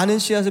 38절에 많은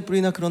씨앗을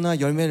뿌리나 그러나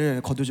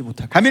열매를 거두지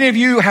못할 것. How many of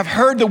you have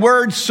heard the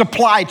word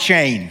supply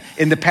chain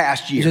in the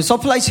past year? 이제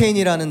서플라이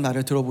체인이라는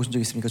말을 들어보신 적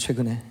있습니까?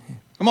 최근에.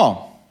 Come on.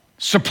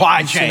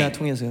 Supply 뉴스나 chain.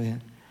 통해서요. 예.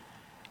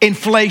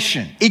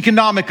 Inflation,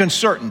 economic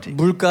uncertainty.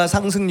 물가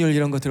상승률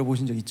이런 거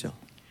들어보신 적 있죠?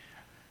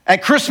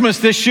 At Christmas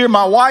this year,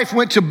 my wife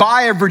went to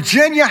buy a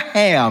Virginia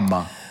ham.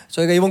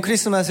 저희가 이번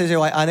크리스마스에 제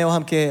아내와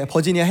함께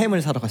버지니아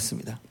햄을 사러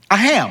갔습니다. A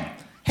ham.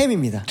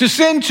 햄입니다. To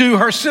send to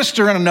her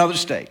sister in another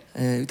state.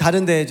 예,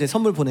 다른데 이제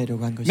선물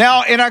보내려고 한 것이죠.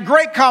 Now, in our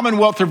great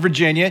Commonwealth of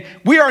Virginia,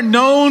 we are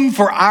known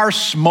for our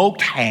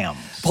smoked hams.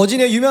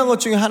 버지니아 유명한 것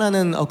중에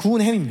하나는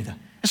구운 햄입니다.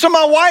 So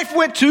my wife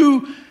went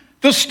to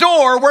the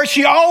store where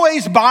she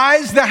always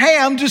buys the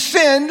ham to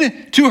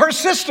send to her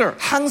sister.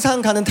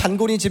 항상 가는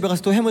단골인 집에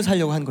가서 또 햄을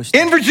사려고 한 것이죠.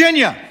 In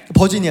Virginia.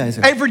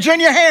 버지니아에서. A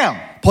Virginia ham.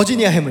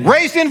 버지니아 햄을.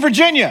 Raised in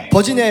Virginia.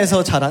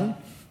 버지니아에서 자란.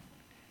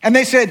 And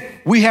they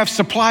said, we have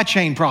supply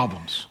chain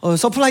problems.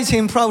 서플라이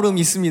체인 프로블럼이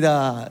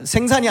있습니다.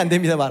 생산이 안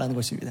됩니다. 말하는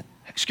것입니다.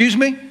 Excuse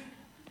me?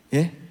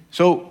 예?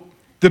 So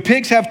the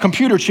pigs have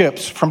computer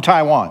chips from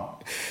Taiwan.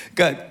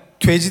 그러니까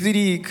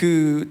돼지들이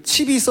그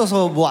칩이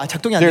있어서 뭐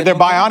작동이 안 They're 되는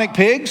bionic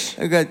pigs.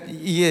 그러니까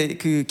이게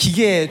그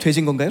기계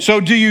돼지인 건가요? So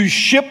do you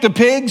ship the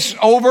pigs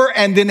over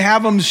and then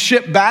have them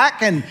shipped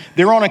back and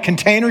they're on a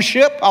container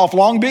ship off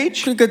Long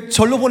Beach? 그러니까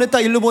절로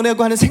보냈다 일로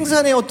보내고 하는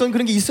생산의 어떤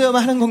그런 게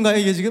있어야만 하는 건가요,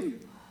 이게 지금?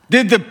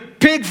 Did the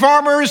pig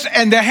farmers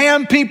and the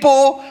ham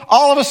people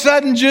all of a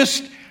sudden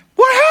just,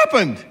 what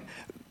happened?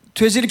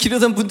 돼지를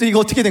기르던 분들이 이거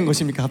어떻게 된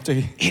것입니까,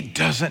 갑자기? It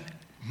doesn't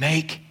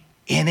make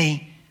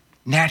any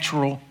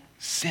natural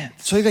sense.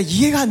 저희가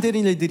이해가 안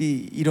되는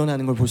일들이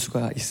일어나는 걸 볼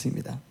수가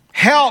있습니다.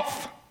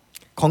 Health.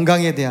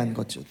 건강에 대한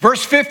것죠.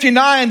 Verse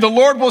 59, the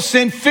Lord will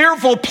send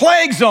fearful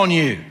plagues on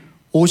you.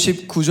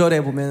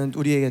 59절에 보면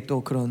우리에게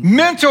또 그런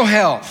Mental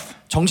health.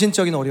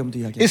 정신적인 어려움도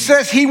이야기해요. It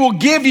says he will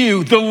give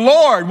you, the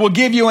Lord will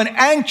give you an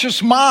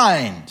anxious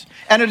mind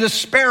and a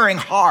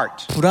despairing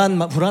heart.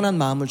 불안한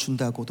마음을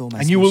준다고도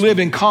And you will live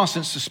말씀하십니다. in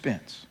constant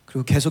suspense.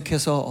 그리고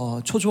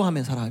계속해서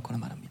초조하며 살아갈 거라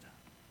말합니다.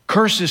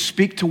 Curses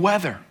speak to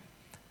weather.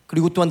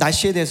 그리고 또한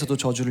날씨에 대해서도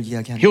저주를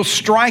이야기합니다. He'll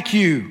strike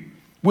you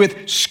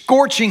with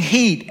scorching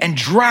heat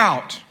and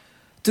drought.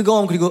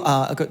 뜨거움 그리고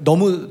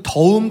너무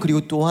더움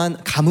그리고 또한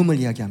가뭄을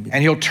이야기합니다.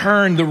 And he'll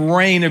turn the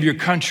rain of your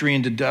country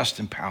into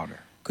dust and powder.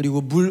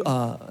 그리고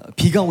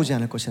비가 오지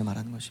않을 것이라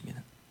말하는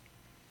것입니다.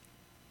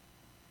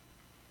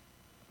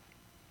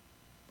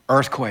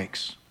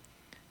 Earthquakes,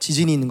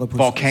 지진이 있는 걸 볼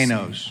수가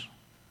volcanoes, 있습니다.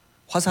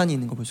 화산이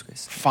있는 걸 볼 수가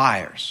있습니다.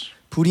 fires,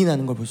 불이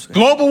나는 걸 볼 수가 있습니다.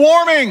 global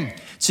warming.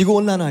 지구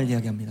온난화를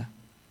이야기합니다.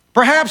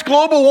 Perhaps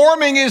global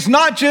warming is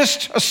not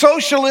just a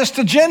socialist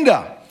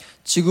agenda.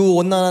 지구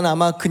온난화는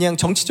아마 그냥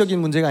정치적인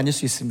문제가 아닐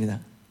수 있습니다.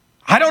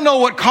 I don't know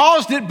what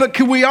caused it, but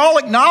could we all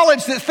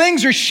acknowledge that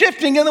things are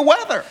shifting in the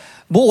weather?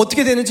 뭐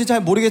어떻게 되는지 잘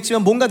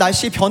모르겠지만 뭔가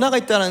날씨에 변화가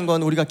있다는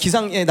건 우리가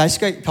기상의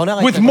날씨가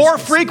변화가 With 있다는 more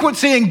걸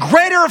frequency and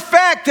greater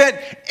effect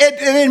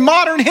in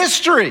modern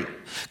history.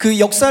 그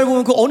역사를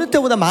보면 그 어느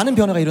때보다 많은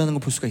변화가 일어나는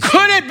걸 볼 수가 있어요.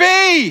 Could it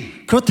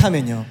be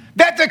그렇다면요.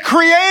 that the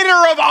creator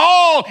of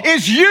all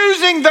is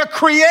using the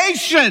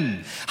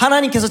creation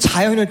하나님께서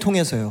자연을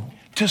통해서요.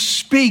 to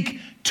speak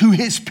to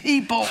his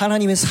people?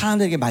 하나님의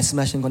사람들에게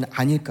말씀하시는 건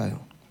아닐까요?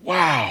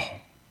 Wow.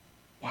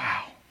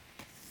 Wow.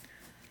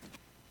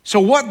 So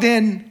what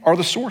then are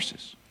the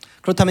sources?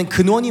 그렇다면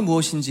근원이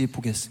무엇인지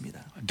보겠습니다.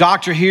 A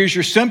doctor hears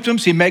your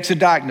symptoms, he makes a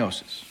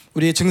diagnosis.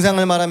 우리의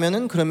증상을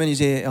말하면은 그러면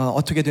이제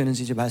어떻게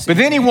되는지 이제 말씀. But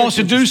then he wants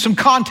to do some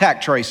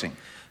contact tracing.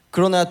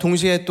 그러나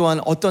동시에 또한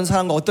어떤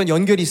사람과 어떤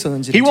연결이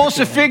있었는지. He wants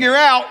to figure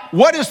out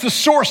what is the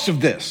source of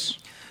this.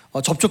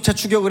 접촉자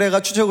추적을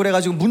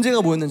해가지고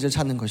문제가 뭐였는지를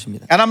찾는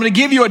것입니다. And I'm going to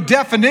give you a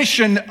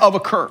definition of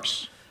a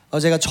curse.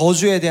 제가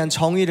저주에 대한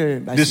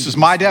정의를 This is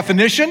my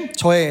definition.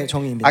 저의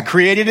정의입니다. I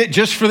created it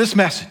just for this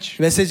message.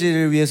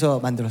 메시지를 위해서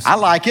만들었습니다. I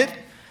like it,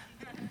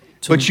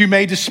 but you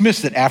may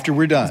dismiss it after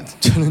we're done.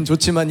 저는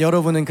좋지만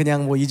여러분은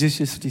그냥 뭐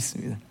잊으실 수도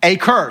있습니다. A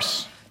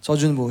curse.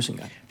 저주는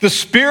무엇인가? The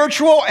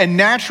spiritual and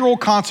natural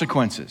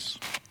consequences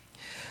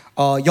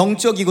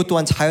영적이고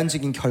또한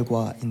자연적인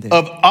결과인데.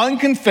 of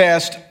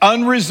unconfessed,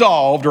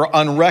 unresolved, or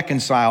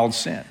unreconciled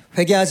sin.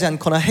 회개하지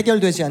않거나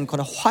해결되지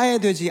않거나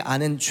화해되지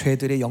않은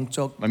죄들의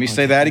영적. Let me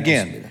say that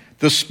again.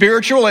 The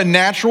spiritual and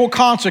natural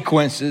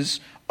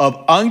consequences of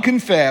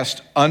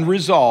unconfessed,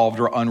 unresolved,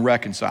 or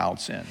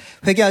unreconciled sin.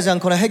 회개하지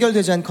않거나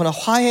해결되지 않거나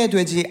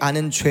화해되지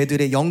않은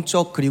죄들의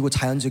영적 그리고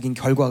자연적인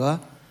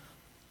결과가.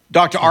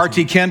 Dr.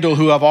 R.T. Kendall,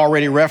 who I've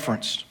already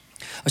referenced,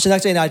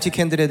 신학자인 R.T.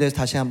 캔들에 대해서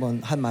다시 한번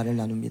한 말을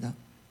나눕니다.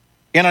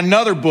 in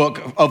another book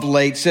of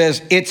late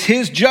says it's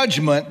his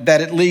judgment that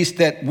at least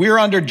that we're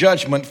under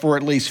judgment for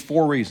at least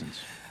 4 reasons.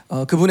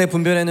 그분의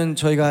분별에는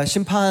저희가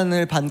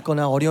심판을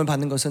받거나 어려움을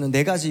받는 것은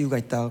 4가지 이유가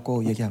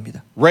있다고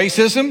얘기합니다.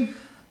 Racism,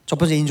 첫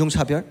번째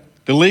인종차별,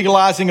 the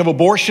legalizing of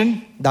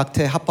abortion,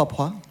 낙태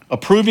합법화,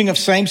 approving of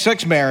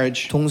same-sex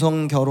marriage,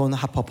 동성결혼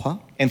합법화,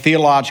 and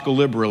theological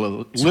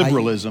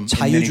liberalism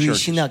in many 자유주의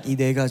churches. 신학 이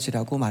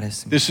 4가지라고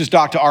말했습니다. This is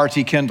Dr.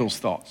 R.T. Kendall's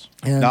thoughts,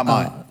 not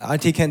mine.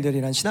 R.T.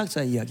 캔들이란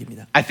신학자의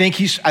이야기입니다. I think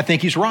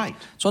he's right.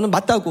 저는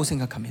맞다고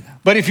생각합니다.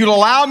 But if you'll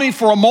allow me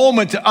for a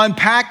moment to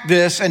unpack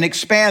this and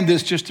expand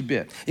this just a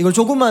bit. 이걸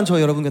조금만 저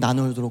여러분과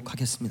나누도록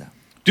하겠습니다.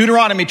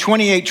 Deuteronomy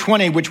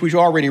 28:20, which we've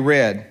already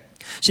read,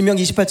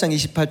 신명기 28장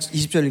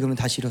 20절 읽으면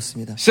다시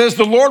이렇습니다. says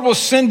the Lord will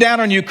send down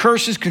on you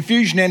curses,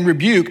 confusion, and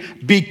rebuke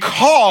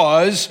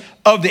because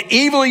of the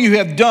evil you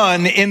have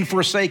done in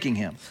forsaking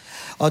him.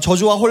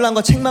 저주와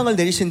혼란과 책망을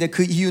내리시는데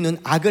그 이유는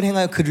악을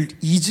행하여 그를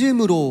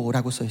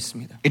잊음으로라고 써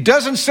있습니다. It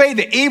doesn't say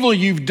the evil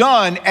you've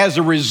done as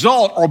a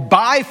result or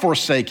by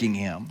forsaking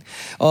him.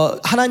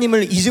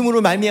 하나님을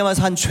잊음으로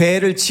말미암아서 한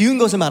죄를 지은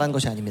것을 말한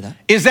것이 아닙니다.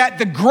 Is that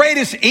the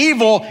greatest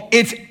evil?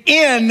 It's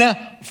in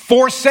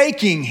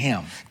forsaking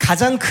him.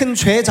 가장 큰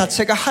죄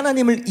자체가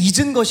하나님을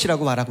잊은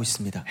것이라고 말하고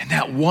있습니다. And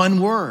that one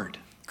word,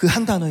 그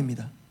한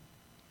단어입니다.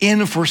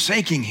 in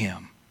forsaking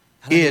him,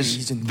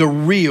 is the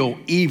real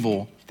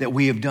evil that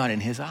we have done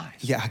in his eyes.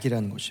 이게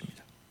악이라는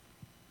것입니다.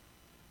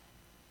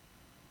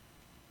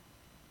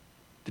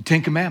 The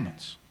Ten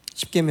Commandments.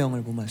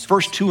 10계명을 보면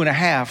First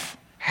 2.5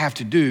 have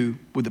to do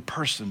with the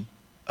person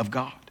of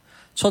God.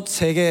 첫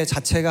 3개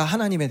자체가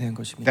하나님에 대한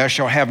것입니다. Thou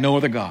shalt have no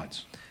other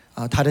gods.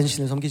 다른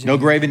신을 섬기지 No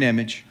말라. graven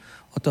image.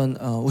 어떤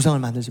우상을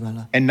만들지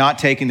말라. And not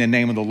taking the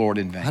name of the Lord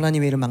in vain.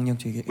 하나님의 이름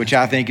망령되게. Which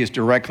I think is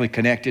directly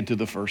connected to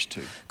the first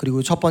two. 그리고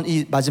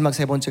이 마지막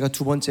세 번째가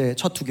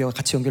첫 두 개와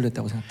같이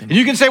연결됐다고 생각됩니다. And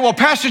you can say, well,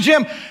 Pastor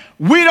Jim,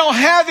 we don't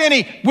have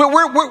any.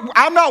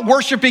 I'm not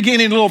worshiping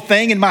any little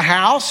thing in my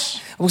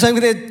house. 목사님,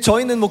 근데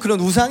저희는 뭐 그런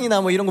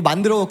우상이나 뭐 이런 거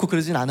만들어 갖고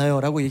그러진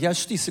않아요라고 얘기할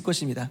수도 있을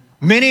것입니다.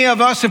 Many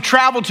of us have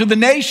traveled to the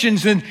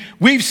nations and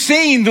we've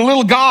seen the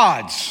little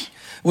gods.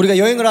 우리가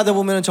여행을 하다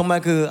보면 정말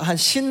그 한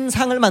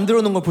신상을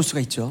만들어 놓은 걸 볼 수가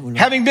있죠. 물론.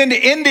 Having been to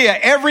India,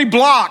 every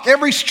block,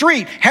 every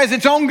street has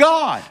its own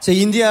god. 제가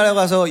인디아에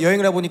가서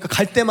여행을 해보니까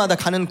갈 때마다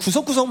가는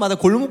구석구석마다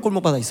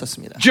골목골목마다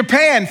있었습니다.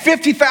 Japan,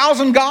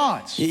 50,000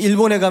 gods.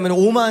 일본에 가면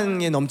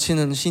 5만에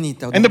넘치는 신이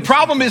있다고. And the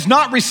problem is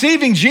not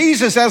receiving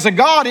Jesus as a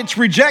god; it's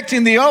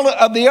rejecting the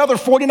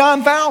other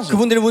 49,000.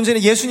 그분들의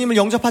문제는 예수님을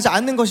영접하지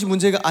않는 것이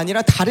문제가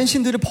아니라 다른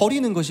신들을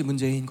버리는 것이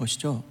문제인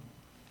것이죠.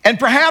 And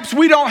perhaps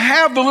we don't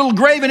have the little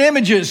graven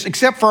images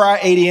except for our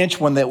 80-inch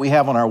one that we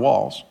have on our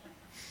walls.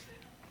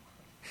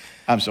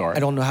 I'm sorry. I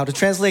don't know how to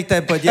translate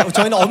that, but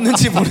저희는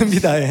없는지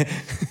모릅니다.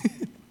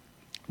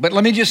 But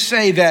let me just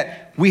say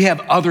that we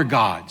have other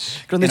gods.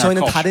 그런데 in our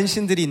저희는 culture. 다른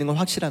신들이 있는 건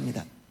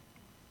확실합니다.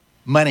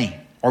 Money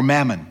or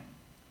mammon,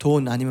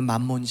 돈 아니면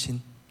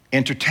만몬신,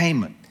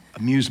 entertainment,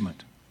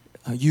 amusement,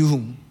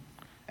 유흥,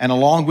 and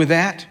along with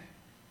that,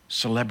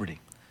 celebrity.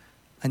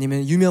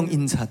 아니면 유명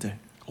인사들.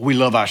 We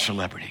love our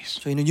celebrities.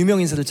 저희는 유명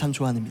인사들 참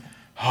좋아합니다.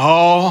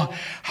 Oh,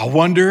 I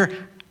wonder,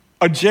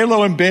 are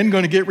J-Lo and Ben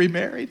going to get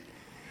remarried?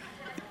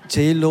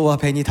 제일로와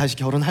벤이 다시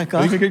결혼할까?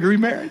 Are they going to get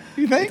remarried?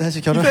 You think?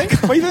 다시 You think?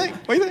 결혼할까? What do you think?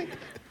 What do you think?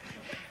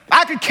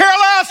 I could care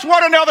less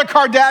what another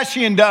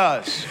Kardashian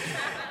does.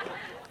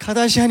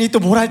 카다시안이 또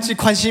뭘 할지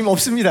관심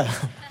없습니다.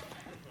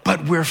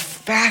 But we're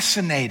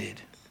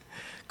fascinated.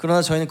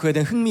 그러나 저희는 그에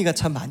대한 흥미가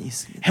참 많이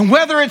있습니다. And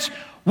whether it's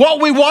what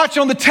we watch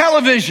on the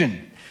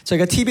television,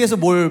 저희가 TV에서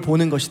뭘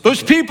보는 것이든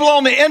those people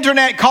on the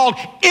internet called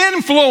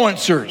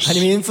influencers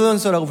아니면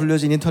인플루언서라고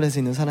불려진 인터넷에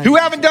있는 사람들 who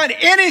haven't done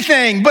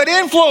anything but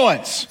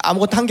influence.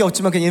 아무것도 한 게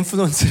없지만 그냥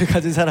인플루언서를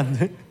가진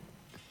사람들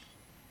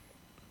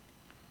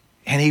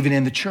And even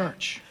in the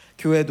church.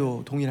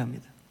 교회도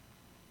동일합니다.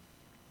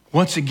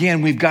 Once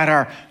again, we've got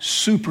our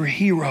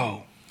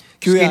superhero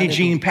교회 skinny 안에도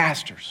jean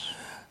pastors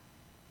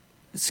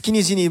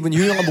스키니진 입은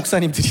유명한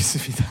목사님들이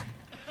있습니다.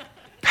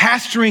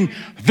 pastoring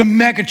the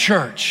mega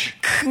church.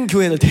 큰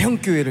교회들, 대형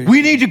교회를 We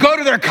need to go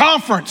to their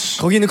conference.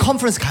 거기 있는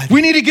컨퍼런스 가야 돼.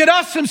 We need to get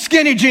us some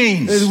skinny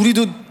jeans 그래서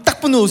우리도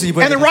딱 붙는 옷을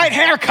입어야 and 돼. the right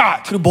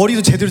haircut. 그리고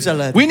머리도 제대로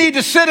잘라야 돼. We need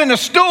to sit in a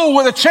stool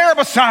with a chair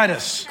beside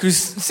us 그리고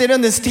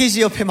세련된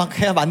스테이지 옆에 막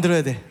해야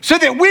만들어야 돼. so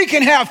that we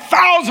can have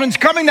thousands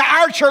coming to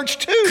our church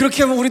too.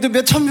 그렇게 하면 우리도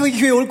몇 천 명이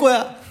교회에 올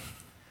거야.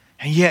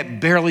 And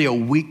yet barely a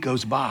week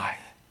goes by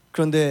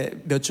그런데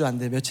몇 주 안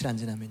돼, 며칠 안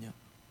지나면요.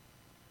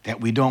 that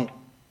we don't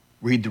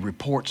read the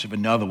reports of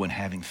another one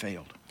having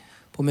failed.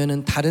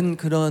 보면은 다른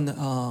그런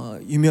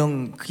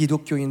유명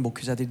기독교인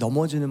목회자들이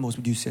넘어지는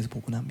모습 뉴스에서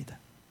보곤 합니다.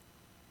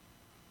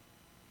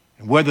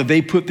 And whether they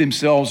put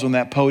themselves on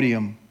that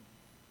podium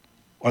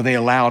or they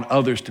allowed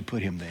others to put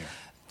him there.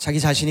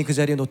 자기 자신이 그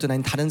자리에 놓든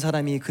아닌 다른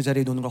사람이 그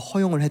자리에 놓는 걸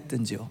허용을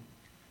했든지요.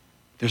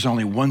 There's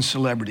only one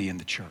celebrity in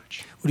the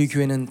church. 우리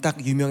교회는 딱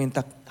유명인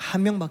딱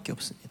한 명밖에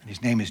없습니다. And his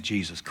name is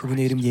Jesus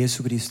그분의 Christ. 이름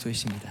예수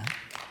그리스도이십니다.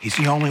 He's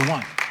the only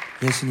one.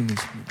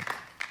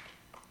 예수님이십니다.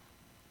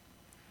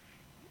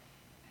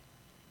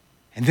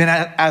 And then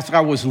as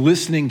I was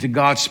listening to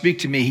God speak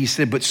to me, he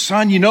said, but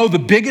son, you know the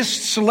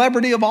biggest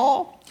celebrity of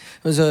all?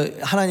 그래서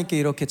하나님께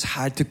이렇게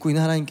잘 듣고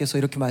있는 하나님께서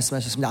이렇게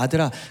말씀하셨습니다.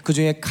 아들아, 그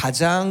중에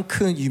가장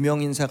큰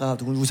유명 인사가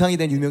누군 우상이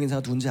된 유명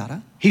인사가 누군지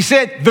알아? He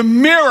said, the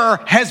mirror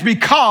has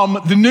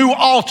become the new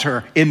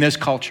altar in this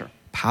culture.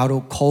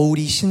 바로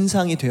거울이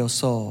신상이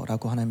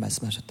되었어라고 하나님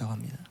말씀하셨다고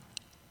합니다.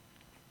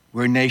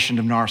 We're a nation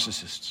of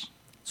narcissists.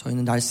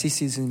 저희는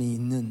나르시시즘이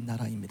있는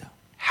나라입니다.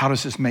 How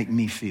does this make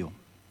me feel?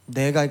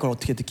 내가 이걸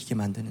어떻게 느끼게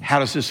만드는지, How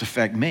does this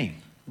affect me?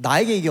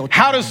 나에게 이게 어떤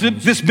How does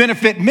this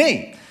benefit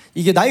me?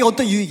 이게 나에게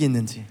어떤 유익이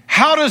있는지,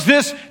 How does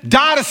this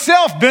die to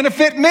self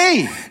benefit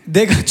me?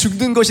 내가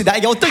죽는 것이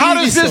나에게 어떤 How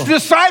유익이 does this 있어,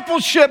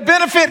 discipleship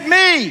benefit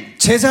me?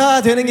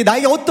 제자 되는 게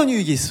나에게 어떤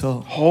유익이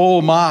있어.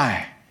 Oh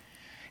my.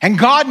 And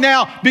God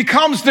now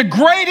becomes the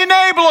great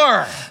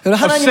enabler of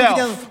하나님은 self.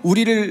 그냥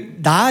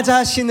우리를 나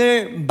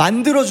자신을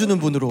만들어주는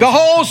분으로 The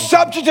whole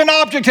subject and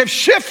object have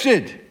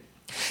shifted.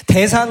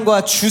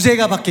 대상과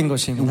주제가 바뀐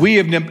것입니다. We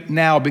have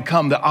now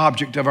become the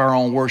object of our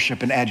own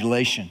worship and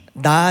adulation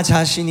나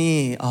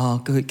자신이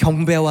그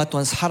경배와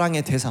또한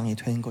사랑의 대상이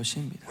된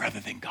것입니다.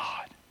 rather than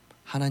God.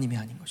 하나님이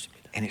아닌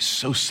것입니다. And it's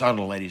so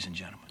subtle, ladies and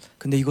gentlemen.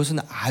 근데 이것은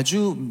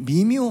아주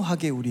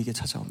미묘하게 우리에게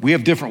찾아옵니다. We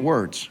have different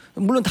words.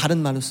 물론 다른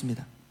말로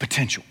씁니다.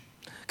 Potential,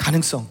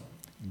 가능성,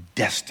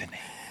 destiny.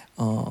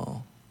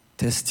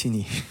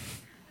 데스티니.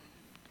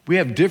 We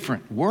have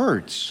different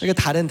words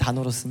그러니까 다른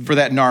단어로 씁니다. for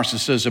that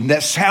narcissism that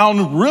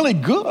sound really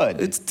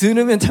good.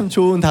 들으면 참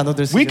좋은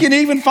단어들 쓰죠. We can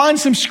even find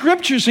some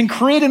scriptures and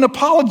create an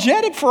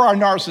apologetic for our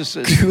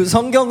narcissism. 그리고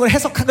성경을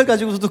해석학을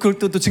가지고서도 그걸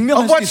또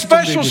증명할 Of 수 what 있을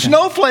special 정도입니다.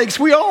 snowflakes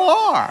we all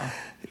are.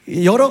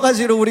 여러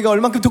가지로 우리가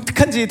얼만큼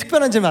독특한지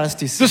특별한지 말할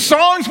수도 있어요. The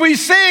songs we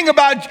sing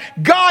about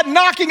God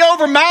knocking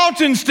over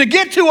mountains to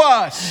get to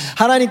us.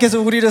 하나님께서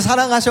우리를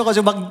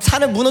사랑하셔가지고 막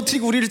산을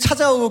무너뜨리고 우리를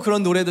찾아오고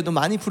그런 노래들도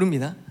많이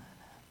부릅니다.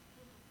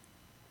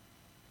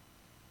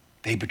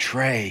 They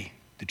betray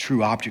the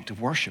true object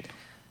of worship.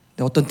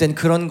 어떤 땐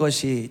그런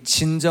것이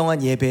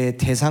진정한 예배의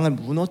대상을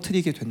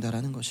무너뜨리게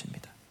된다라는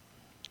것입니다.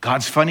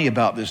 God's funny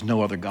about this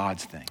no other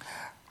gods thing.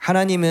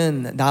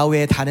 하나님은 나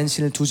외에 다른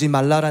신을 두지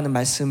말라라는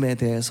말씀에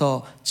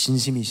대해서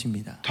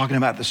진심이십니다.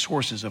 Talking about the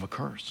sources of a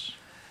curse.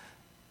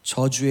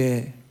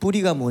 저주의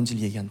뿌리가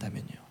뭔지를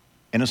얘기한다면요.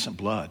 Innocent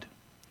blood.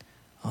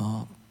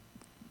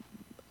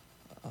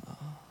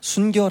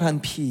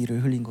 순결한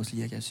피를 흘린 것을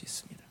얘기할 수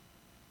있습니다.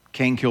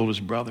 Cain killed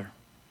his brother.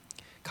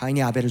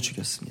 가인이 아벨을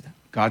죽였습니다.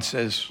 God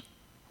says,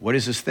 what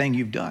is this thing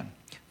you've done?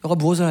 너가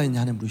무엇을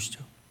하였냐 하는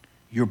물으시죠.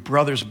 Your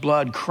brother's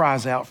blood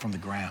cries out from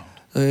the ground.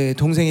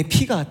 동생의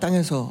피가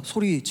땅에서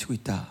소리치고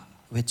있다.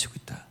 외치고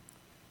있다.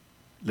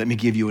 Let me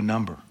give you a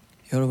number.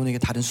 여러분에게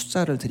다른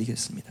숫자를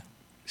드리겠습니다.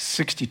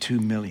 62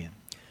 million.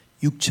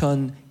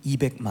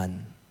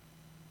 6,200만.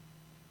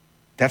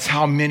 That's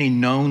how many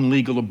known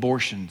legal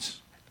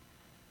abortions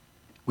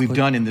we've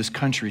done in this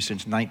country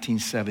since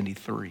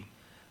 1973.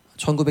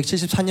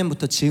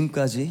 1974년부터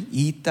지금까지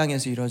이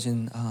땅에서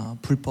이뤄진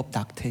불법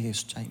낙태의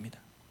숫자입니다.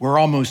 We're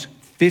almost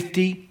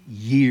 50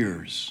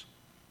 years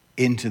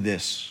into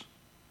this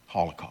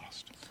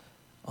Holocaust.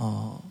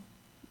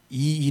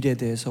 이 일에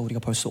대해서 우리가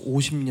벌써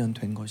 50년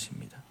된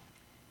것입니다.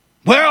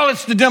 Well,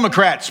 it's the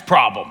Democrats'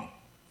 problem.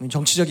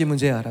 정치적인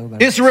문제야라고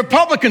말합니다. It's the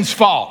Republicans'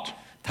 fault.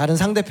 다른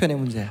상대편의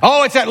문제.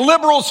 Oh, it's that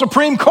liberal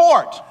Supreme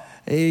Court.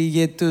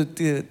 이게 또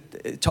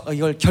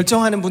이걸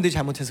결정하는 분들이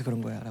잘못해서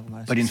그런 거야라고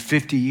말했습니다. But in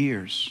 50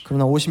 years,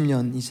 그러나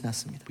 50년이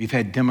지났습니다. we've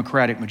had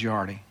Democratic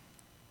majority,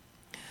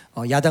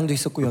 야당도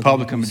있었고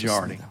Republican 여당도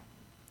majority, 있었습니다.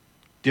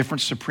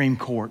 different Supreme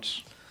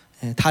Courts,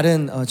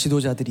 다른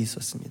지도자들이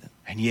있었습니다.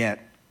 and yet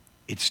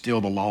it's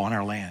still the law in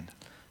our land.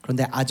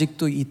 그런데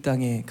아직도 이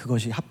땅에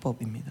그것이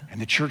합법입니다.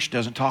 And the church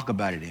doesn't talk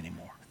about it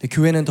anymore. 근데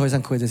교회는 더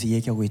이상 그거에 대해서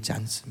얘기하고 있지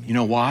않습니다. You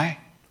know why?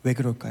 왜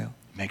그럴까요?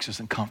 It makes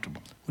us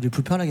uncomfortable. 우리를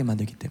불편하게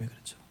만들기 때문에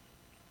그렇죠.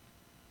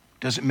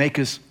 Does it make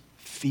us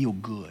feel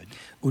good?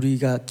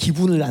 우리가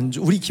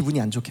우리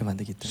기분이 안 좋게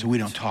만들기 때문에. So we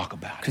don't talk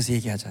about it. 그래서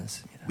얘기하지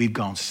않습니다. We've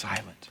gone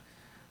silent.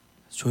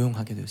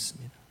 조용하게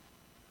됐습니다.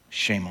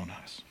 Shame on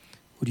us.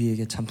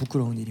 우리에게 참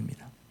부끄러운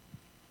일입니다.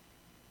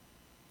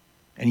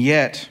 And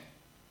yet,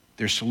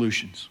 there's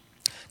solutions.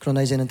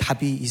 그러나 이제는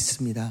답이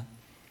있습니다.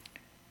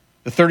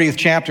 The 30th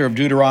chapter of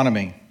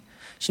Deuteronomy.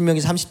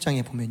 신명기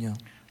 30장에 보면요.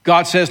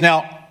 God says,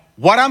 now,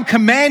 what I'm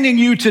commanding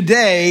you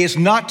today is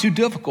not too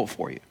difficult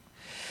for you.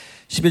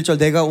 11절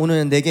내가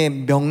오늘 내게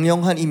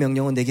명령한 이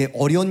명령은 내게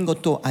어려운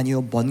것도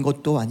아니요 먼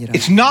것도 아니라.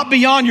 It's not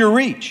beyond your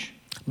reach.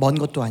 먼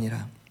것도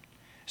아니라.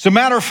 As a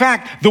matter of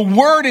fact, the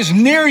word is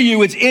near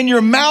you. It's in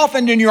your mouth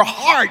and in your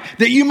heart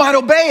that you might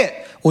obey it.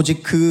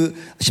 오직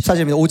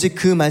 14절입니다. 오직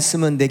그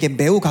말씀은 내게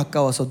매우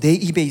가까워서 내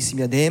입에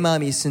있으며 내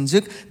마음에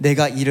있은즉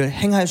내가 이를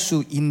행할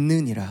수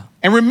있느니라.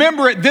 And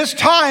remember, at this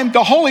time,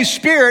 the Holy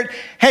Spirit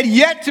had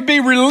yet to be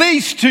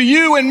released to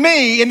you and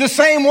me in the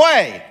same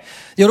way.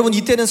 여러분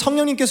이때는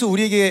성령님께서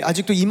우리에게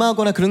아직도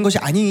임하거나 그런 것이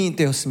아닌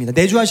때였습니다.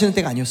 내주하시는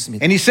때가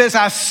아니었습니다. And he says,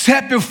 I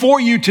set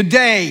before you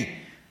today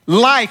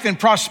life and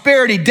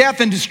prosperity, death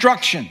and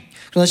destruction.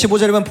 그러나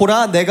 15절에 보면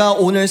보라 내가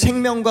오늘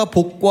생명과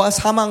복과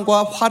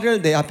사망과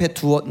화를 내 앞에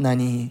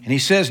두었나니. And he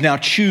says, now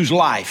choose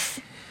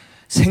life.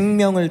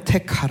 생명을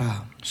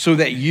택하라. So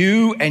that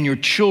you and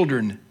your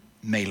children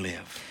may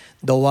live.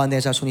 너와 내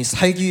자손이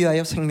살기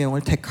위하여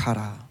생명을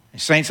택하라.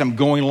 Saints, I'm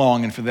going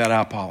long and for that I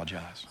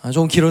apologize.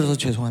 좀 길어져서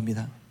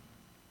죄송합니다.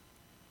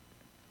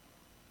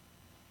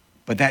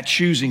 But that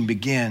choosing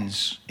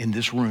begins in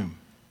this room.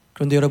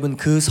 그런데 여러분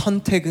그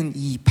선택은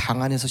이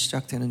방 안에서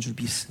시작되는 줄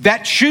믿습니다.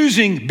 That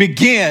choosing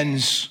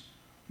begins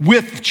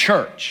with the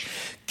church.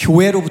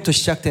 교회로부터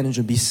시작되는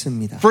줄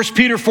믿습니다. 1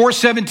 Peter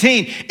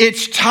 4:17,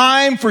 it's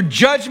time for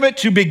judgment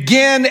to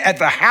begin at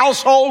the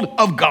household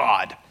of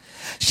God.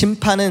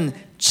 심판은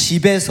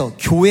집에서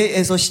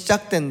교회에서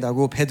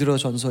시작된다고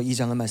베드로전서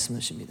 2장은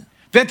말씀하십니다.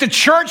 That the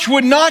church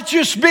would not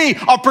just be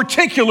a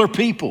particular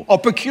people, a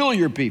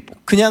peculiar people.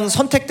 그냥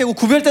선택되고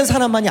구별된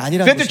사람만이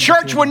아니라는 That the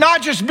church would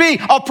not just be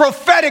a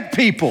prophetic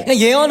people. 그냥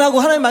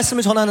예언하고 하나님의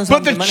말씀을 전하는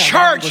But the 사람들만이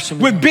아니라는 church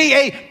것입니다. would be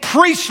a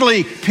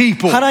priestly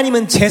people.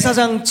 하나님은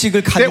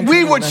제사장직을 가진 That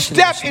we 분을 would 원하시는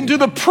step into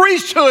것입니다. the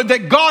priesthood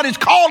that God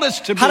has called us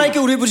to be. 하나님께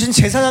우리를 부르신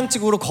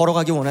제사장직으로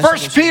걸어가기 원하시는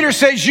 1 Peter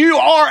says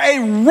you are a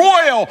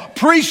royal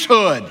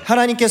priesthood.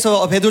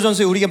 하나님께서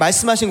베드로전서에 우리에게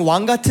말씀하신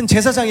왕 같은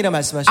제사장이라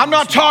말씀하십니다. I'm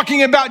not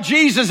talking about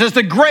Jesus as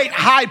the great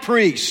high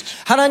priest.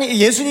 하나님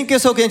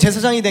예수님께서 그냥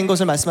제사장이 된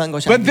것을 말씀하는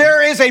것이 But 아닙니다.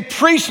 there is a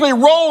priestly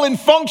role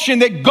and function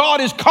that God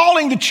is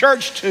calling the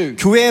church to.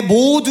 교회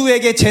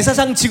모두에게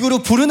제사장직으로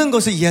부르는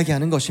것을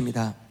이야기하는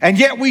것입니다.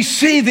 And yet we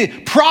see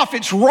the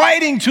prophets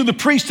writing to the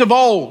priests of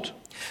old.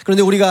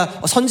 그런데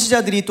우리가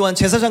선지자들이 또한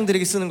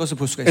제사장들에게 쓰는 것을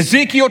볼 수가 있습니다.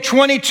 Ezekiel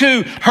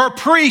 22, her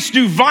priests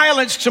do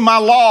violence to my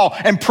law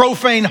and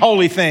profane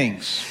holy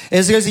things.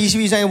 에스겔서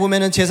 22장에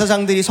보면은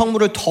제사장들이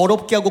성물을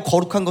더럽게 하고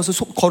거룩한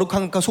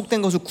것과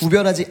속된 것을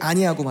구별하지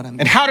아니하고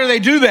말합니다. And how do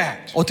they do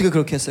that? 어떻게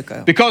그렇게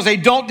했을까요? Because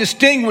they don't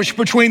distinguish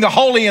between the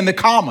holy and the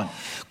common.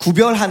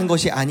 구별하는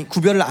것이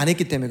구별을 안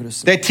했기 때문에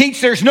그렇습니다. They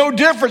teach there's no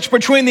difference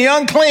between the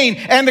unclean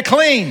and the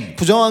clean.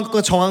 부정한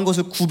것과 정한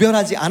것을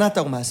구별하지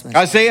않았다고 말씀하셨습니다.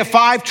 Isaiah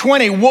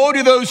 5:20, woe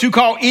to those who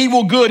call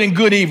evil good and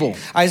good evil.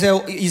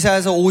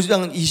 이사야서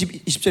 5장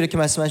 20절 이렇게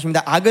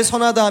말씀하십니다. 악을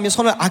선하다 하며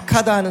선을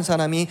악하다 하는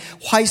사람이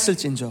화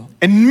있을진저.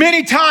 And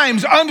many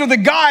times under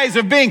the guise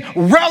of being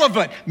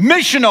relevant,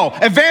 missional,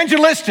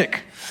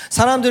 evangelistic.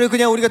 사람들을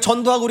그냥 우리가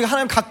전도하고 우리가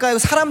하나님 가까이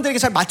사람들에게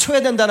잘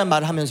맞춰야 된다는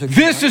말을 하면서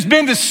This has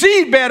been the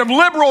seedbed of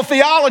liberal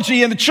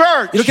theology in the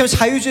church. 이렇게 하면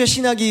자유주의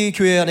신학이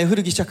교회 안에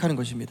흐르기 시작하는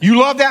것입니다. You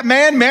love that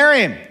man, marry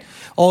him.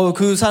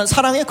 그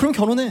사랑해? 그럼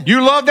결혼해. You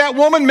love that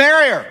woman,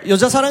 marry her.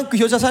 여자 사랑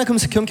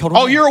그럼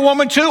결혼해. Oh, you're a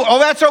woman too? Oh,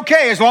 that's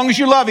okay as long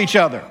as you love each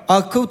other.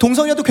 그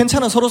동성애도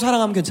괜찮아. 서로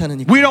사랑하면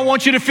괜찮으니까. We don't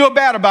want you to feel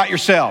bad about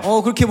yourself.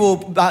 그렇게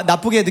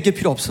나쁘게 느낄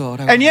필요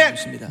없어라고 And yet,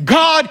 말씀입니다.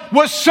 God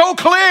was so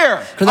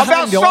clear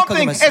about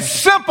something as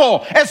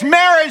simple as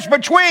marriage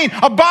between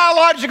a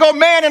biological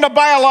man and a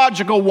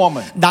biological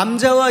woman.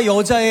 남자와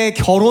여자의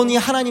결혼이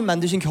하나님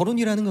만드신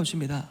결혼이라는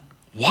것입니다.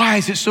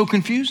 Why is it so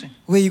confusing?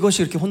 왜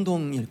이것이 이렇게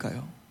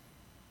혼동일까요?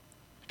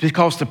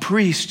 Because the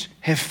priests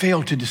have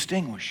failed to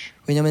distinguish.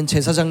 왜냐하면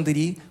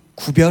제사장들이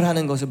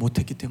구별하는 것을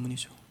못했기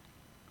때문이죠.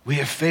 We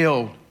have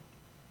failed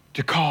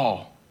to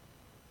call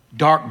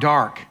dark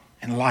dark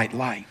and light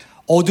light.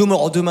 어둠을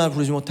어둠이라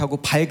부르지 못하고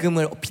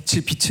밝음을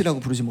빛을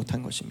빛이라고 부르지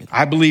못한 것입니다.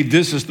 I believe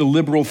this is the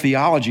liberal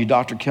theology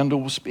Dr.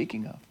 Kendall was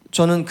speaking of.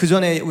 저는 그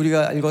전에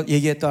우리가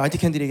얘기했던 알티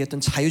캔들이 얘기했던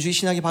자유주의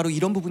신학이 바로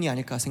이런 부분이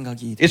아닐까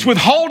생각이. It's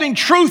withholding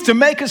truth to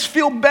make us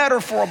feel better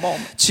for a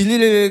moment.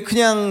 진리를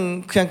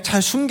그냥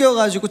잘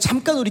숨겨가지고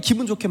잠깐 우리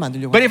기분 좋게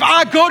만들려고. But if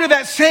I go to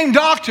that same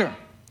doctor,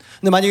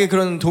 근데 만약에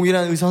그런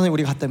동일한 의사 선생님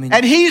우리가 갔다면요.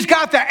 and he's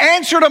got the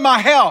answer to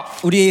my health,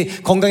 우리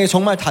건강에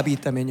정말 답이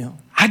있다면요.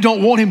 I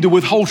don't want him to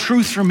withhold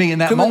truth from me in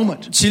that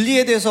moment.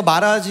 진리에 대해서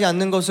말하지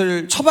않는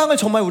것을 처방을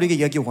정말 우리에게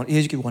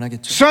얘기해주길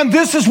원하겠죠. Son,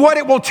 this is what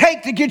it will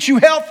take to get you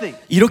healthy.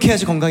 이렇게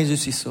해야지 건강해질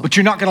수 있어. But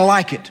you're not going to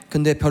like it.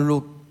 근데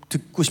별로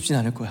듣고 싶진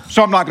않을 거야.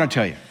 So I'm not going to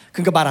tell you.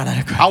 그러니까 말 안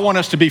할 거야. I want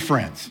us to be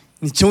friends.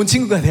 좋은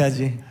친구가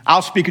돼야지.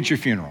 I'll speak at your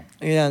funeral.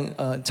 그냥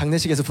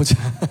장례식에서 보자.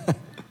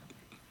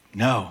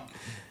 No.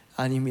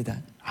 아닙니다.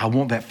 I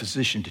want that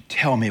physician to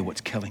tell me what's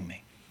killing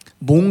me.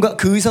 뭔가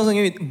그 의사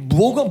선생님이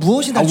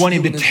무엇이 날 I want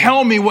him 죽이고 to 있는지,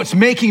 tell me what's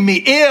making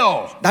me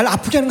ill. 날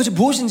아프게 하는 것이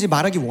무엇인지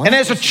말하기 And 원합니다.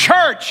 as a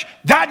church,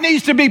 that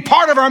needs to be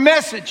part of our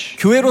message.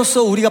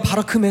 교회로서 우리가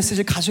바로 그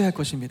메시지를 가져야 할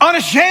것입니다.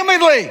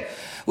 Unashamedly.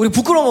 우리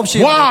부끄러움 없이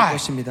해야 할 Why?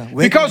 것입니다.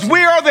 왜 Because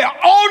we are the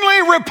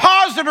only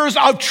repositors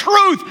of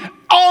truth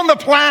on the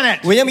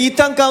planet. 왜냐하면 이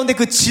땅 가운데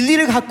그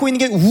진리를 갖고 있는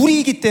게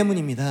우리이기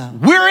때문입니다.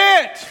 We're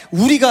it.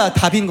 우리가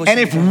답인 And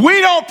if 것입니다.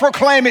 we don't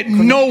proclaim it,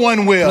 no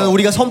one 그러나 will.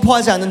 우리가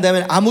선포하지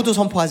않는다면 아무도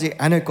선포하지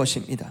않을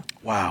것입니다.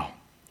 Wow.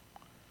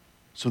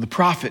 So the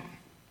prophet,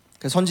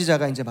 그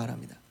선지자가 이제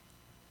말합니다.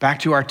 back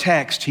to our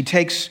text, he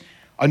takes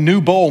a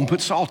new bowl and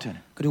puts salt in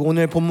it. 그리고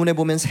오늘 본문에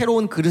보면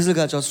새로운 그릇을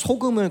가져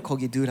소금을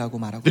거기 넣으라고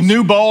말하고 The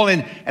new bowl,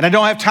 and I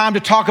don't have time to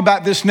talk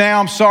about this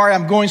now. I'm sorry,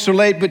 I'm going so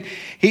late. But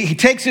he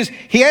takes this,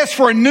 he asks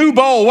for a new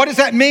bowl. What does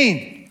that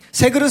mean?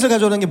 새 그릇을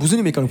가져오는 게 무슨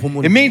의미일까요?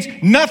 본문에. It means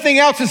nothing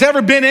else has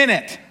ever been in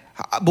it.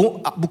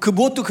 그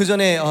무엇도 그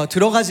전에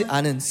들어가지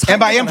않은 And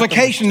by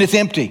implication, it's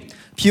empty.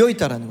 비어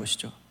있다라는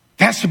것이죠.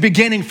 That's the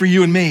beginning for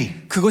you and me.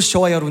 그것이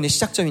저와 여러분의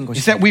시작점인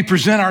It's 것입니다. that we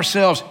present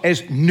ourselves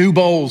as new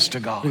bowls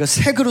to God. 우리가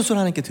새 그릇을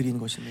하나님께 드리는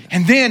것입니다.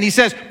 And then he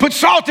says, put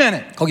salt in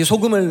it. 거기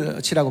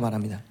소금을 치라고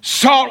말합니다.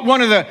 Salt,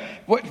 one of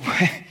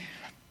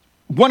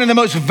the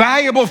most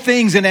valuable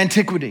things in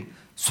antiquity.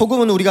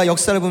 소금은 우리가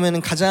역사를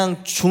보면 가장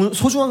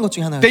소중한 것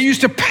중에 하나예요. They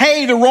used to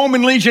pay the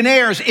Roman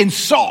legionnaires in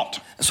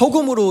salt.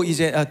 소금으로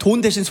이제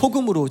돈 대신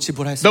소금으로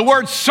지불했어요. The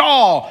word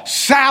Saul,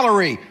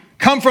 salary,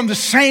 come from the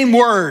same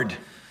word.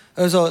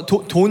 그래서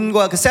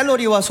돈과 그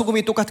샐러리와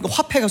소금이 똑같은 거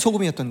화폐가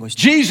소금이었던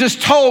것이죠. Jesus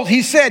he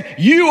said,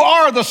 you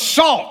are the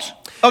salt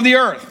of the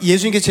earth.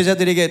 예수님께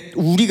제자들에게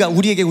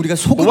우리에게 But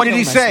소금이라고 what did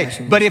he say?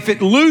 말씀하신 But if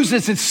it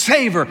loses its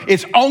savor,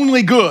 it's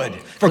only good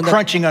for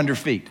crunching under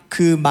feet.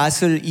 그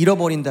맛을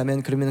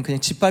잃어버린다면 그러면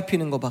그냥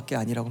짓밟히는 것밖에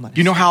아니라고 말했어요.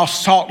 You know how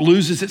salt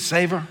loses its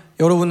savor?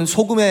 여러분은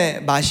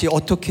소금의 맛이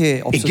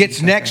어떻게 It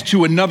gets next 없어질까요?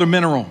 to another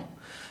mineral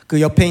그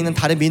옆에 있는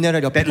다른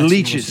미네랄 옆에 that 같이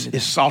leaches 있습니다.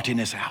 its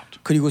saltiness out.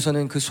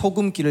 그리고서는 그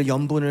소금기를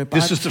염분을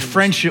This is the 빠뜨리는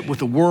friendship with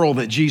the world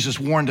that Jesus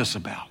warned us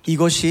about.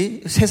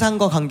 이것이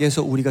세상과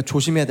관계에서 우리가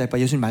조심해야 될 바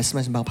예수님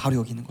말씀하신 바가 바로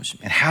여기 있는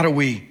것입니다. And how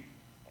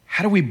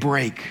do we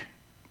break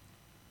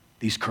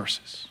these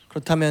curses?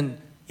 그렇다면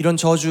이런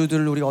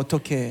저주들을 우리가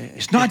어떻게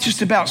It's not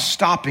just about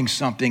stopping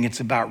something,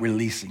 it's about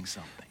releasing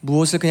something.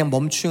 무엇을 그냥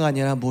멈추가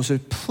아니라 무엇을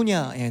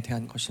푸냐에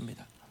대한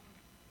것입니다.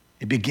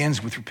 It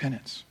begins with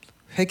repentance.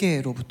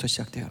 회개로부터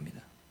시작되어야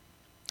합니다.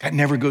 That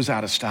never goes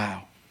out of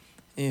style.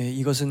 예,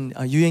 이것은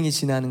유행이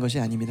지나는 것이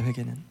아닙니다.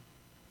 회개는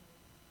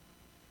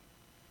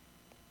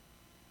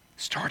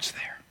Starts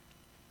there.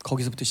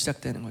 거기서부터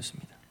시작되는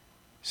것입니다.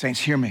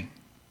 Saints, hear me.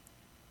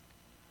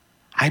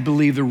 I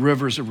believe the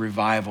rivers of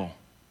revival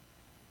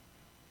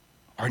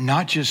are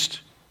not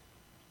just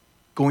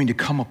going to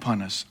come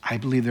upon us. I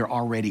believe they're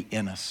already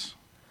in us.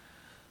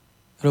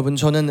 여러분,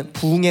 저는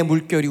부흥의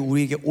물결이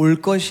우리에게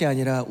올 것이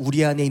아니라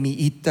우리 안에 이미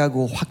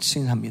있다고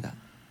확신합니다.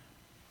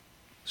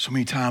 So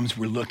many times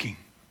we're looking.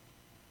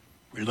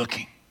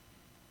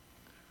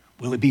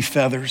 Will it be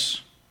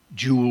feathers,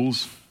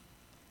 jewels?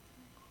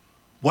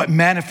 What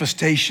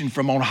manifestation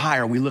from on high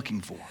are we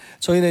looking for?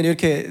 저희는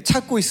이렇게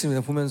찾고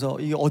있습니다. 보면서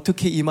이게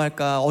어떻게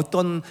임할까,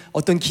 어떤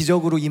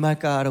기적으로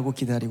임할까라고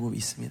기다리고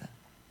있습니다.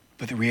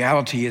 But the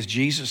reality is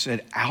Jesus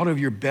said, out of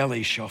your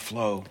belly shall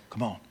flow,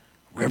 come on,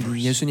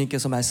 rivers.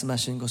 예수님께서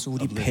말씀하신 것은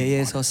우리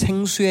배에서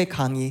생수의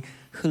강이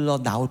흘러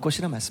나올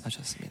것이라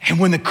말씀하셨습니다.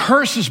 And when the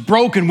curse is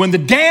broken, when the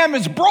dam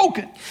is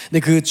broken, 근데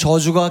그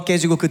저주가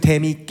깨지고 그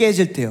댐이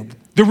깨질 때요.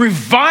 the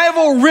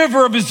revival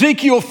river of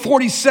Ezekiel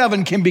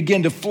 47 can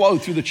begin to flow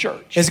through the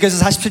church. 에스겔서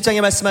 47장에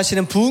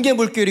말씀하시는 부흥의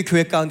물결이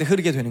교회 가운데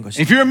흐르게 되는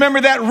것입니다. If you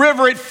remember that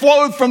river, it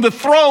flowed from the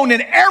throne,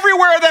 and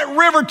everywhere that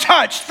river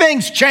touched,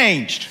 things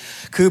changed.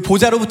 그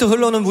보좌로부터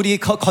흘러오는 물이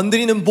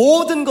건드리는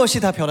모든 것이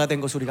다 변화된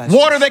것을 우리가 알수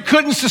Water 있습니다. that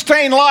couldn't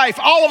sustain life,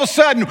 all of a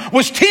sudden,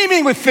 was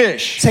teeming with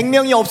fish.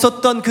 생명이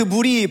없었던 그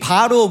물이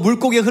바로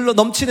물고기에 흘러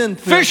넘치는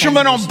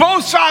Fishermen on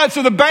both sides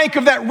of the bank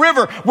of that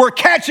river were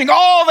catching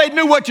all they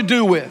knew what to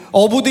do with.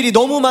 어부들이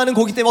너무 많은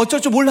고기 때문에 어쩔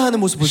줄 몰라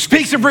하는 모습을 볼 수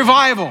있습니다. Speaks of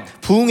revival.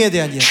 부흥에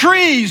대한 이야기.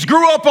 Trees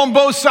grew up on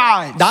both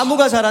sides.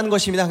 나무가 자라는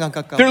것입니다. 한강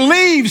가까워. Their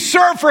leaves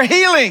serve for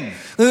healing.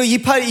 그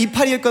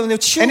이파리일 거면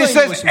치유가 And it 있는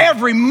says 것입니다.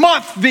 every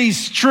month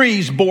these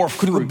trees bore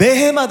그리고 fruit.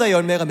 매해마다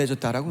열매가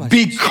맺었다라고 말합니다.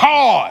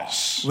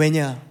 Because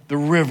왜냐?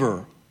 the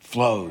river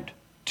flowed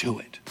to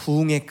it.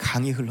 부흥의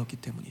강이 흘렀기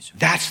때문이죠.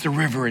 That's the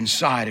river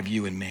inside of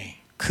you and me.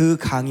 그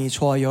강이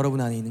저와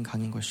여러분 안에 있는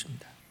강인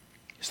것입니다.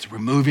 It's the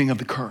removing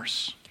of the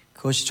curse.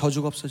 그것이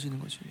저주가 없어지는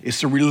것입니다. It's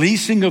the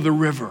releasing of the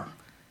river.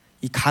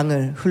 이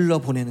강을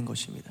흘러보내는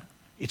것입니다.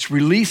 It's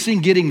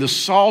releasing, getting the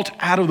salt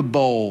out of the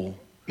bowl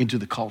into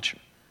the culture.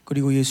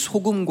 그리고 이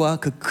소금과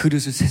그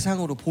그릇을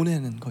세상으로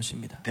보내는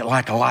것입니다. That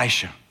like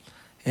Elisha,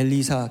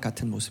 엘리사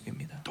같은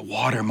모습입니다. the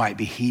water might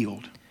be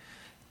healed.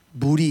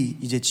 물이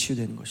이제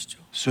치유되는 것이죠.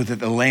 So that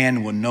the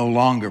land will no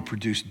longer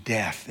produce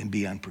death and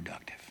be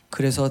unproductive.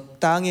 그래서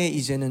땅에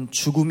이제는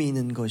죽음이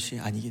있는 것이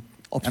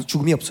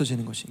죽음이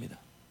없어지는 것입니다.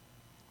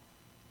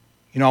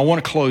 You know, I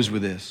want to close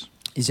with this.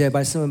 이제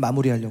말씀을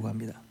마무리하려고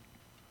합니다.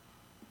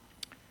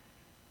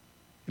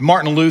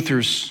 Martin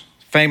Luther's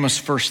famous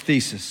first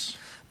thesis.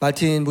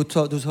 마틴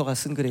루터가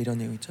쓴 글에 이런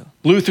내용 있죠.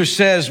 Luther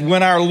says,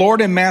 when our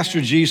Lord and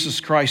Master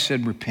Jesus Christ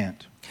said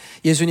repent,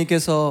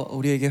 예수님께서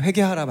우리에게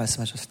회개하라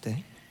말씀하셨을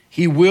때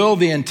He willed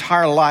the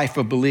entire life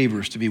of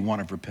believers to be one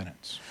of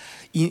repentance.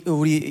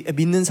 우리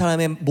믿는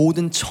사람의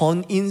모든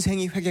전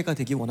인생이 회개가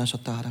되기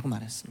원하셨다라고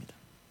말했습니다.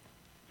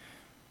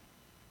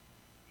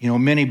 You know,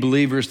 many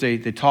believers, they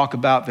talk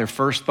about their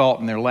first thought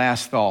and their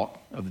last thought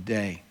of the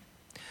day.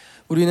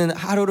 우리는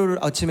하루를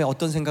아침에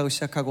어떤 생각을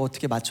시작하고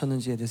어떻게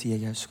마쳤는지에 대해서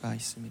얘기할 수가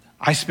있습니다.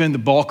 I spend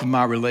the bulk of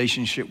my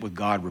relationship with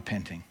God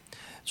repenting.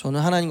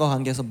 저는 하나님과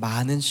관계에서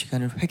많은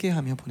시간을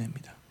회개하며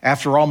보냅니다.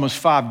 After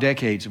almost 5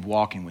 decades of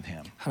walking with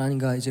Him.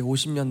 하나님과 이제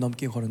 50년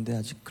넘게 걸었는데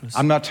아직 그렇습니다.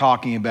 I'm not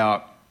talking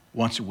about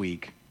once a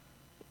week.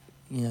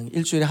 그냥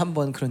일주일에 한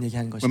번 그런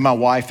얘기하는 것이 When my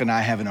wife and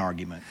I have an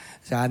argument.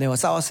 제 아내와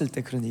싸웠을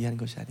때 그런 얘기하는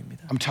것이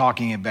아닙니다. I'm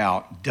talking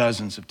about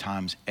dozens of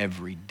times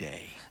every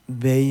day.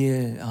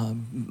 매일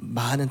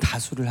많은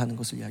다수를 하는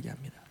것을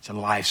이야기합니다. It's a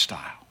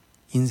lifestyle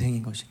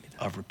인생인 것입니다.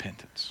 of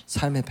repentance.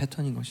 삶의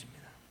패턴인 것입니다.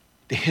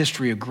 The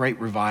history of great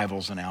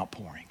revivals and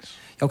outpourings.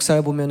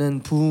 역사를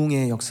보면은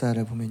부흥의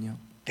역사를 보면요.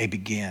 They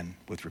begin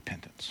with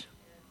repentance.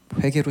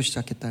 회개로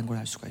시작했다는 걸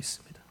알 수가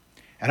있습니다.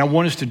 And I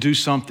want us to do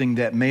something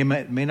that may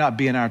not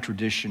be in our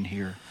tradition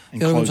here.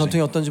 In 여러분 closing.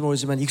 전통이 어떤지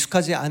모르지만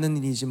익숙하지 않은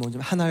일이지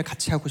모르지만 하나를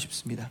같이 하고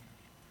싶습니다.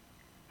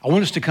 I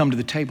want us to come to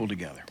the table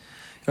together.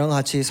 여러분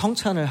같이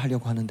성찬을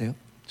하려고 하는데요.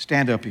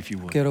 Stand up if you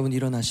would. 여러분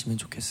일어나시면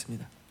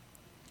좋겠습니다.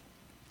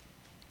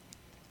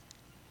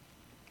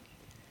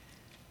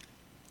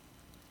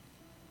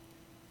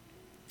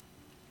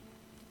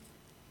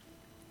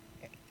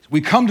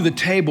 We come to the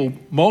table,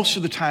 most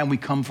of the time we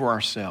come for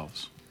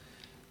ourselves.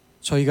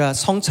 저희가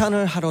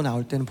성찬을 하러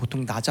나올 때는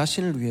보통 나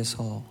자신을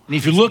위해서 And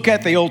if you look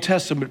at the Old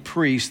Testament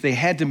priests, they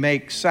had to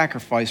make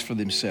sacrifice for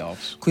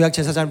themselves 구약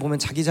제사장을 보면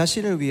자기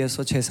자신을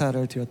위해서 제사를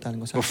드렸다는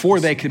것을 before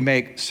they could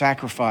make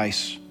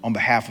sacrifice on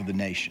behalf of the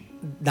nation.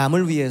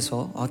 남을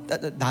위해서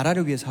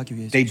나라를 위해서 하기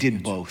위해서 They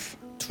did both.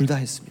 둘 다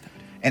했습니다.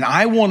 And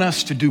I want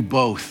us to do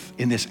both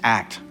in this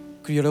act.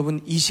 그리고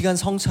여러분 이 시간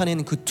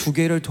성찬에는 그 두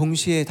개를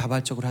동시에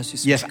다발적으로 할 수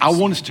있습니다. Yes, I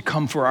want us to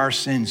come for our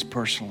sins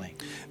personally.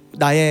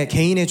 나의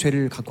개인의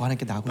죄를 갖고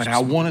하나님께 나오고 But I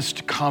싶습니다. want us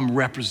to come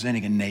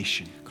representing a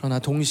nation. 그러나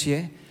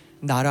동시에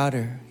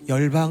나라를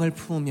열방을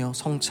품으며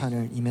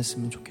성찬을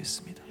임했으면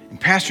좋겠습니다. And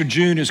Pastor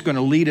June is going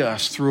to lead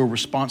us through a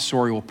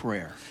responsorial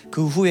prayer.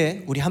 그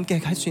후에 우리 함께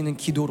할 수 있는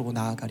기도로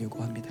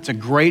나아가려고 합니다. It's a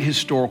great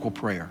historical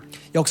prayer.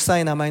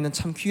 역사에 남아있는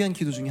참 귀한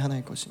기도 중에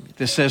하나일 것입니다.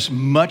 That says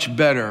much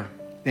better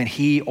than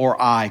he or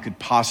I could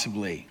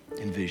possibly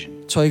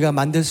envision. 저희가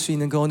만들 수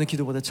있는 그 어느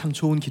기도보다 참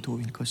좋은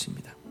기도일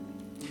것입니다.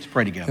 Let's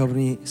pray together.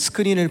 여러분이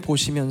스크린을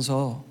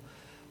보시면서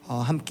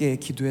함께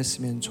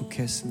기도했으면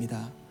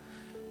좋겠습니다.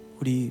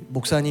 우리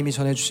목사님이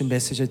전해주신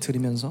메시지를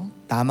들으면서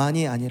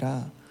나만이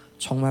아니라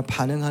정말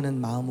반응하는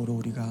마음으로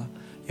우리가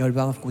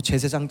열방하고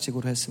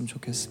제사장직으로 했으면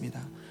좋겠습니다.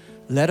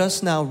 Let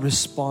us now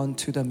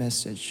respond to the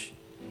message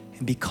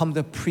and become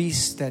the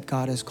priests that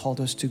God has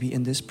called us to be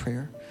in this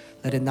prayer.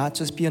 Let it not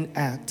just be an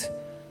act,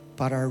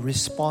 but our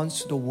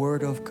response to the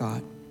Word of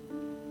God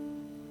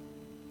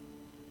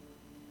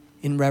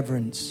in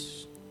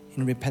reverence,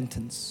 in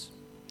repentance.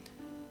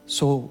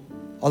 So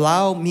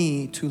allow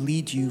me to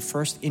lead you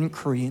first in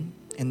Korean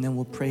and then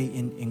we'll pray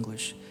in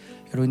English.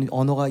 여러분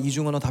언어가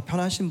이중 언어 다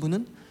편하신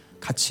분은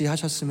같이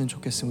하셨으면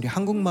좋겠습니다. 우리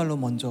한국말로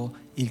먼저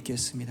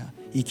읽겠습니다.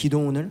 이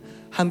기도문을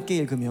함께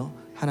읽으며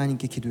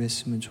하나님께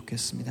기도했으면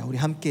좋겠습니다. 우리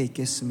함께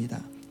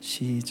읽겠습니다.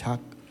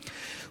 시작.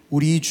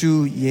 우리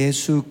주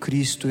예수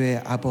그리스도의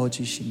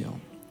아버지시며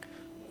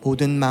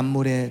모든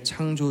만물의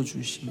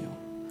창조주시며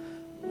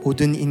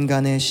모든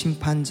인간의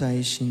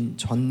심판자이신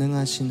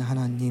전능하신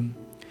하나님,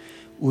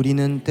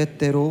 우리는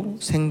때때로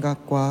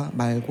생각과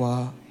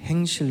말과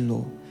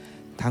행실로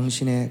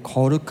당신의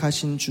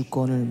거룩하신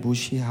주권을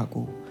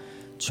무시하고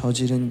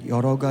저지른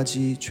여러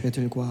가지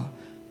죄들과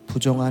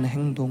부정한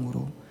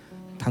행동으로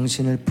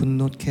당신을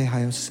분노케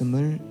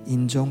하였음을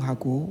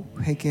인정하고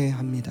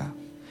회개합니다.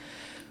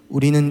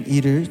 우리는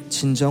이를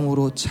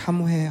진정으로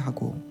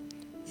참회하고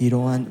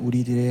이러한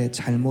우리들의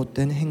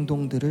잘못된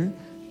행동들을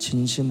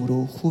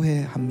진심으로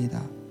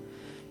후회합니다.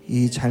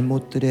 이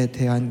잘못들에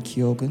대한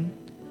기억은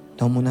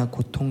너무나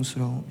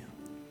고통스러우며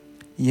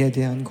이에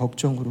대한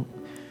걱정으로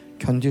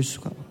견딜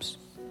수가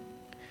없습니다.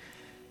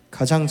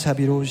 가장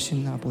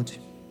자비로우신 아버지,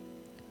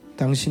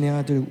 당신의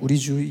아들 우리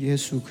주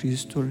예수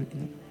그리스도를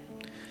인해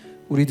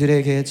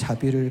우리들에게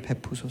자비를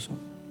베푸소서.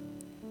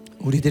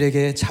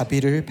 우리들에게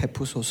자비를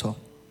베푸소서.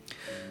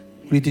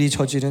 우리들이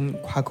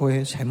저지른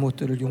과거의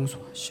잘못들을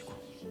용서하시고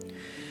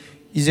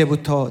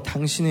이제부터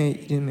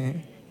당신의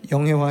이름에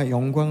영예와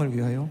영광을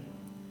위하여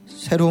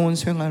새로운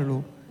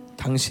생활로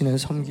당신을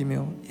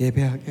섬기며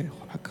예배하게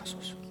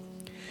허락하소서.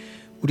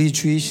 우리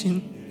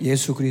주이신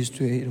예수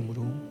그리스도의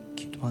이름으로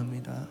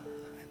기도합니다.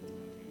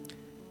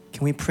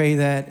 Can we pray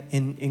that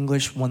in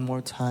English one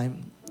more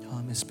time,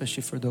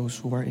 especially for those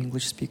who are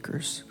English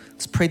speakers?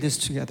 Let's pray this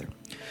together.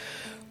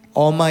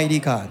 Almighty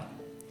God,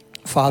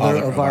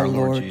 Father of our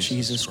Lord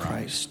Jesus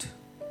Christ,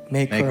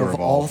 Maker of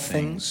all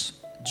things,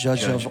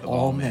 Judge of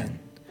all men,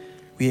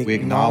 we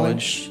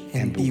acknowledge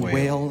and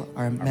bewail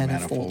our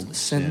manifold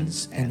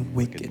sins and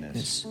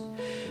wickedness,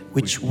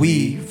 which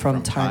we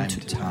from time to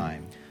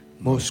time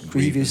most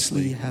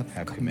grievously have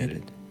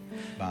committed,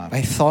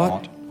 by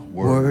thought,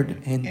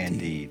 word, and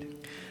deed,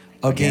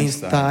 against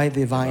thy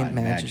divine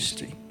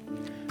majesty,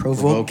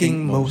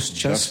 provoking most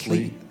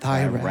justly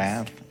thy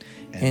wrath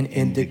and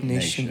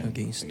indignation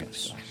against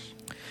us.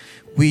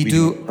 We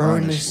do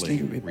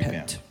earnestly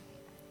repent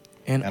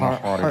and are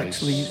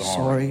heartily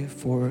sorry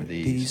for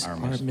these our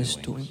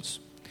misdoings.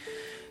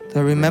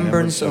 The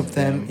remembrance of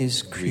them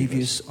is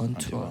grievous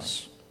unto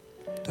us.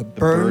 The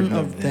burden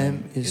of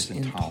them is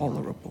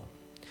intolerable.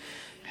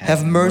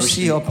 Have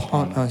mercy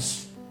upon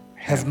us.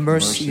 Have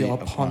mercy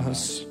upon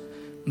us,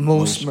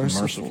 most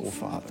merciful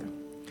Father.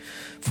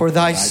 For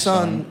thy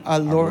Son, our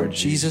Lord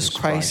Jesus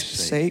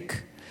Christ's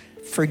sake,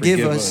 forgive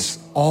us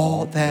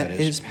all that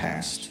is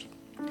past,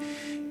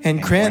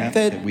 and grant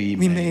that we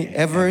may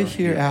ever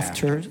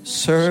hereafter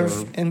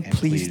serve and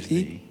please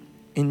thee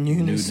in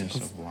newness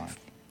of life,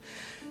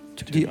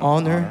 to the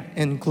honor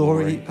and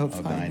glory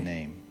of thy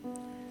name,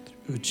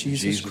 through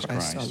Jesus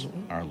Christ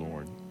our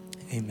Lord.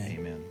 Amen.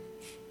 Amen.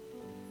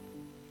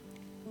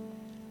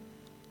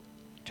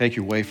 Take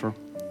your wafer.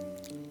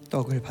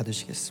 떡을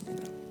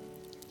받으시겠습니다.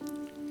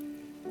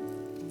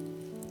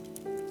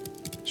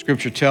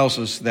 Scripture tells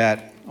us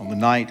that on the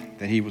night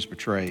that he was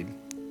betrayed,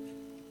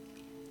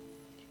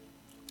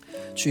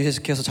 주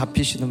예수께서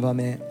잡히시는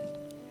밤에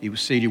he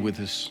was seated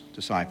with his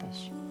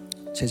disciples.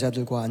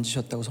 제자들과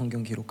앉으셨다고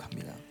성경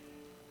기록합니다.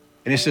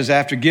 And it says,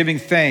 after giving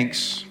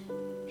thanks,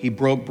 he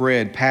broke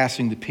bread,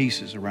 passing the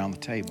pieces around the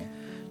table.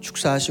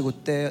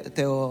 축사하시고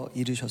떼어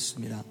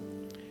이르셨습니다.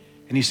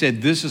 And he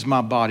said, this is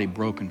my body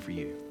broken for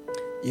you.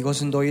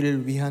 이것은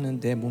너희를 위하는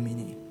내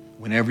몸이니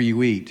Whenever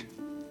you eat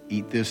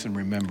this in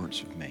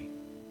remembrance of me.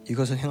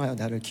 이것을 행하여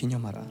나를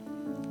기념하라.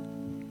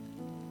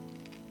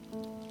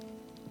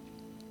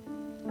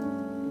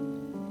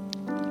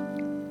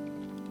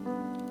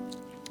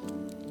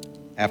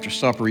 After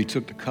supper, he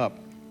took the cup.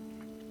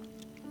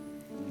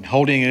 And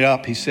holding it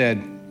up, he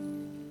said,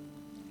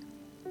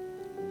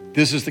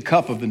 this is the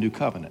cup of the new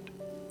covenant.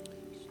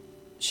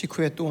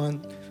 식후에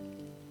또한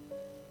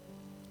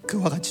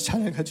그와 같이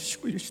잔을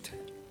가지시고 이르시되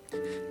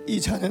이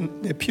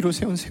잔은 내 피로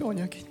세운 새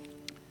언약이니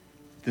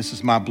This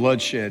is my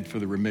blood shed for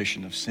the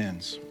remission of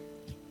sins.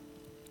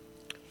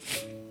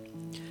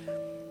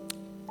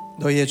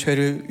 너희의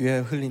죄를 위해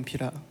흘린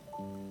피라.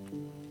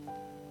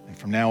 And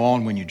from now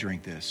on when you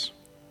drink this,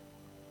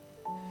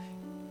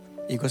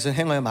 이것을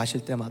행하여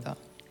마실 때마다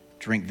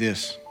drink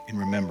this in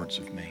remembrance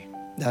of me.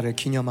 나를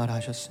기념하라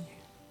하셨으니.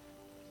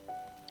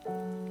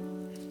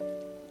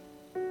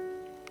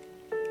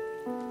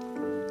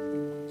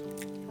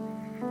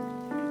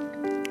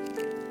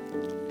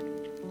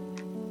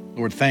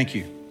 Lord, thank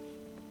you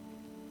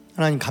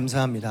하나님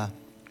감사합니다.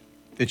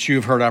 that you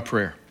have heard our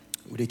prayer.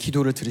 우리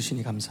기도를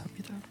들으시니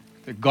감사합니다.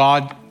 That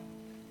God,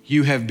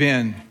 you have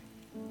been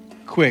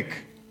quick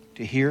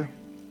to hear,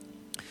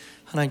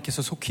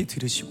 하나님께서 속히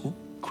들으시고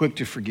quick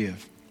to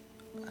forgive.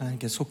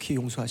 하나님께서 속히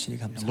용서하시니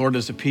And 감사합니다. Lord,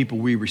 as a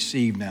people, we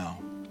receive now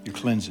your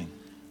cleansing,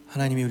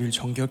 하나님이 우리를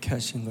정결케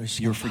하시는 걸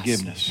your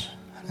forgiveness.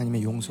 받습니다.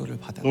 하나님의 용서를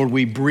받아. Lord,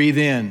 we breathe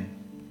in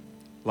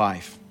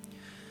life.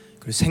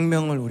 그리고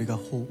생명을 우리가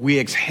호흡. We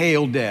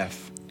exhale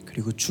death.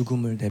 그리고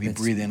죽음을 We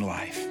breathe 내뱉습니다. in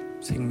life.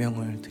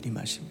 생명을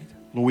들이마십니다.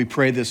 Lord, we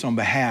pray this on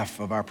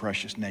behalf of our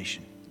precious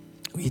nation.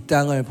 이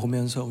땅을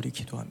보면서 우리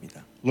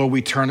기도합니다. Lord,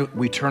 we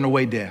turn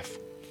away death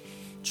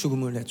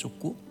죽음을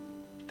내쫓고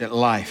that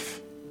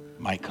life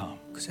might come.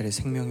 그 자리에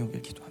생명이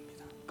오길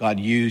기도합니다. God,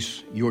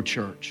 use your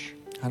church,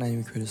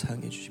 하나님의 교회를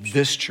사용해 주십시오.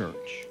 this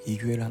church, 이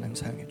교회를 하나님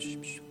사용해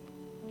주십시오.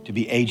 to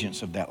be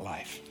agents of that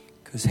life.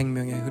 그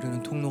생명에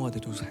흐르는 통로가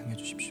되도록 사용해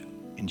주십시오.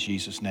 In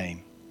Jesus'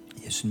 name,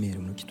 예수님의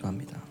이름으로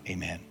기도합니다.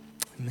 amen.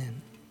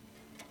 Amen.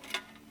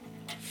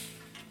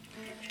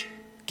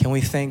 Can we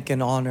thank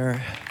and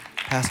honor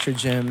Pastor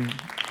Jim?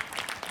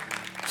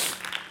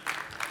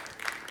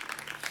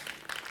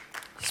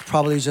 He's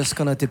probably just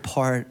going to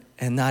depart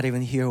and not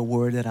even hear a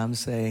word that I'm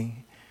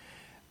saying.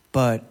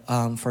 But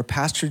for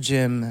Pastor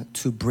Jim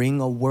to bring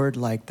a word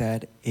like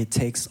that, it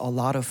takes a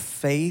lot of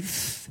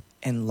faith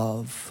and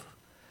love.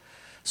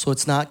 So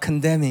it's not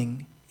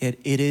condemning. It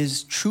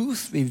is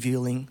truth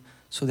revealing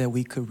so that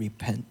we could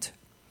repent.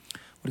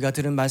 우리가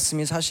들은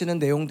말씀이 사실은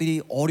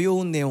내용들이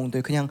어려운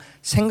내용들, 그냥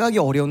생각이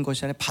어려운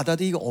것이 아니라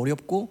받아들이기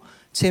어렵고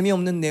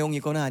재미없는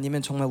내용이거나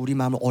아니면 정말 우리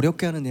마음을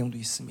어렵게 하는 내용도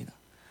있습니다.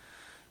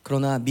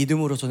 그러나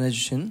믿음으로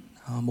전해주신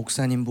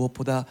목사님,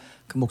 무엇보다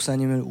그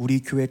목사님을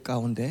우리 교회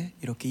가운데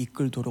이렇게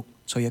이끌도록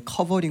저희의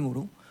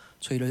커버링으로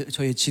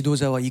저희의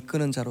지도자와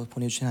이끄는 자로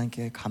보내주신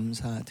하나님께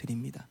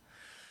감사드립니다.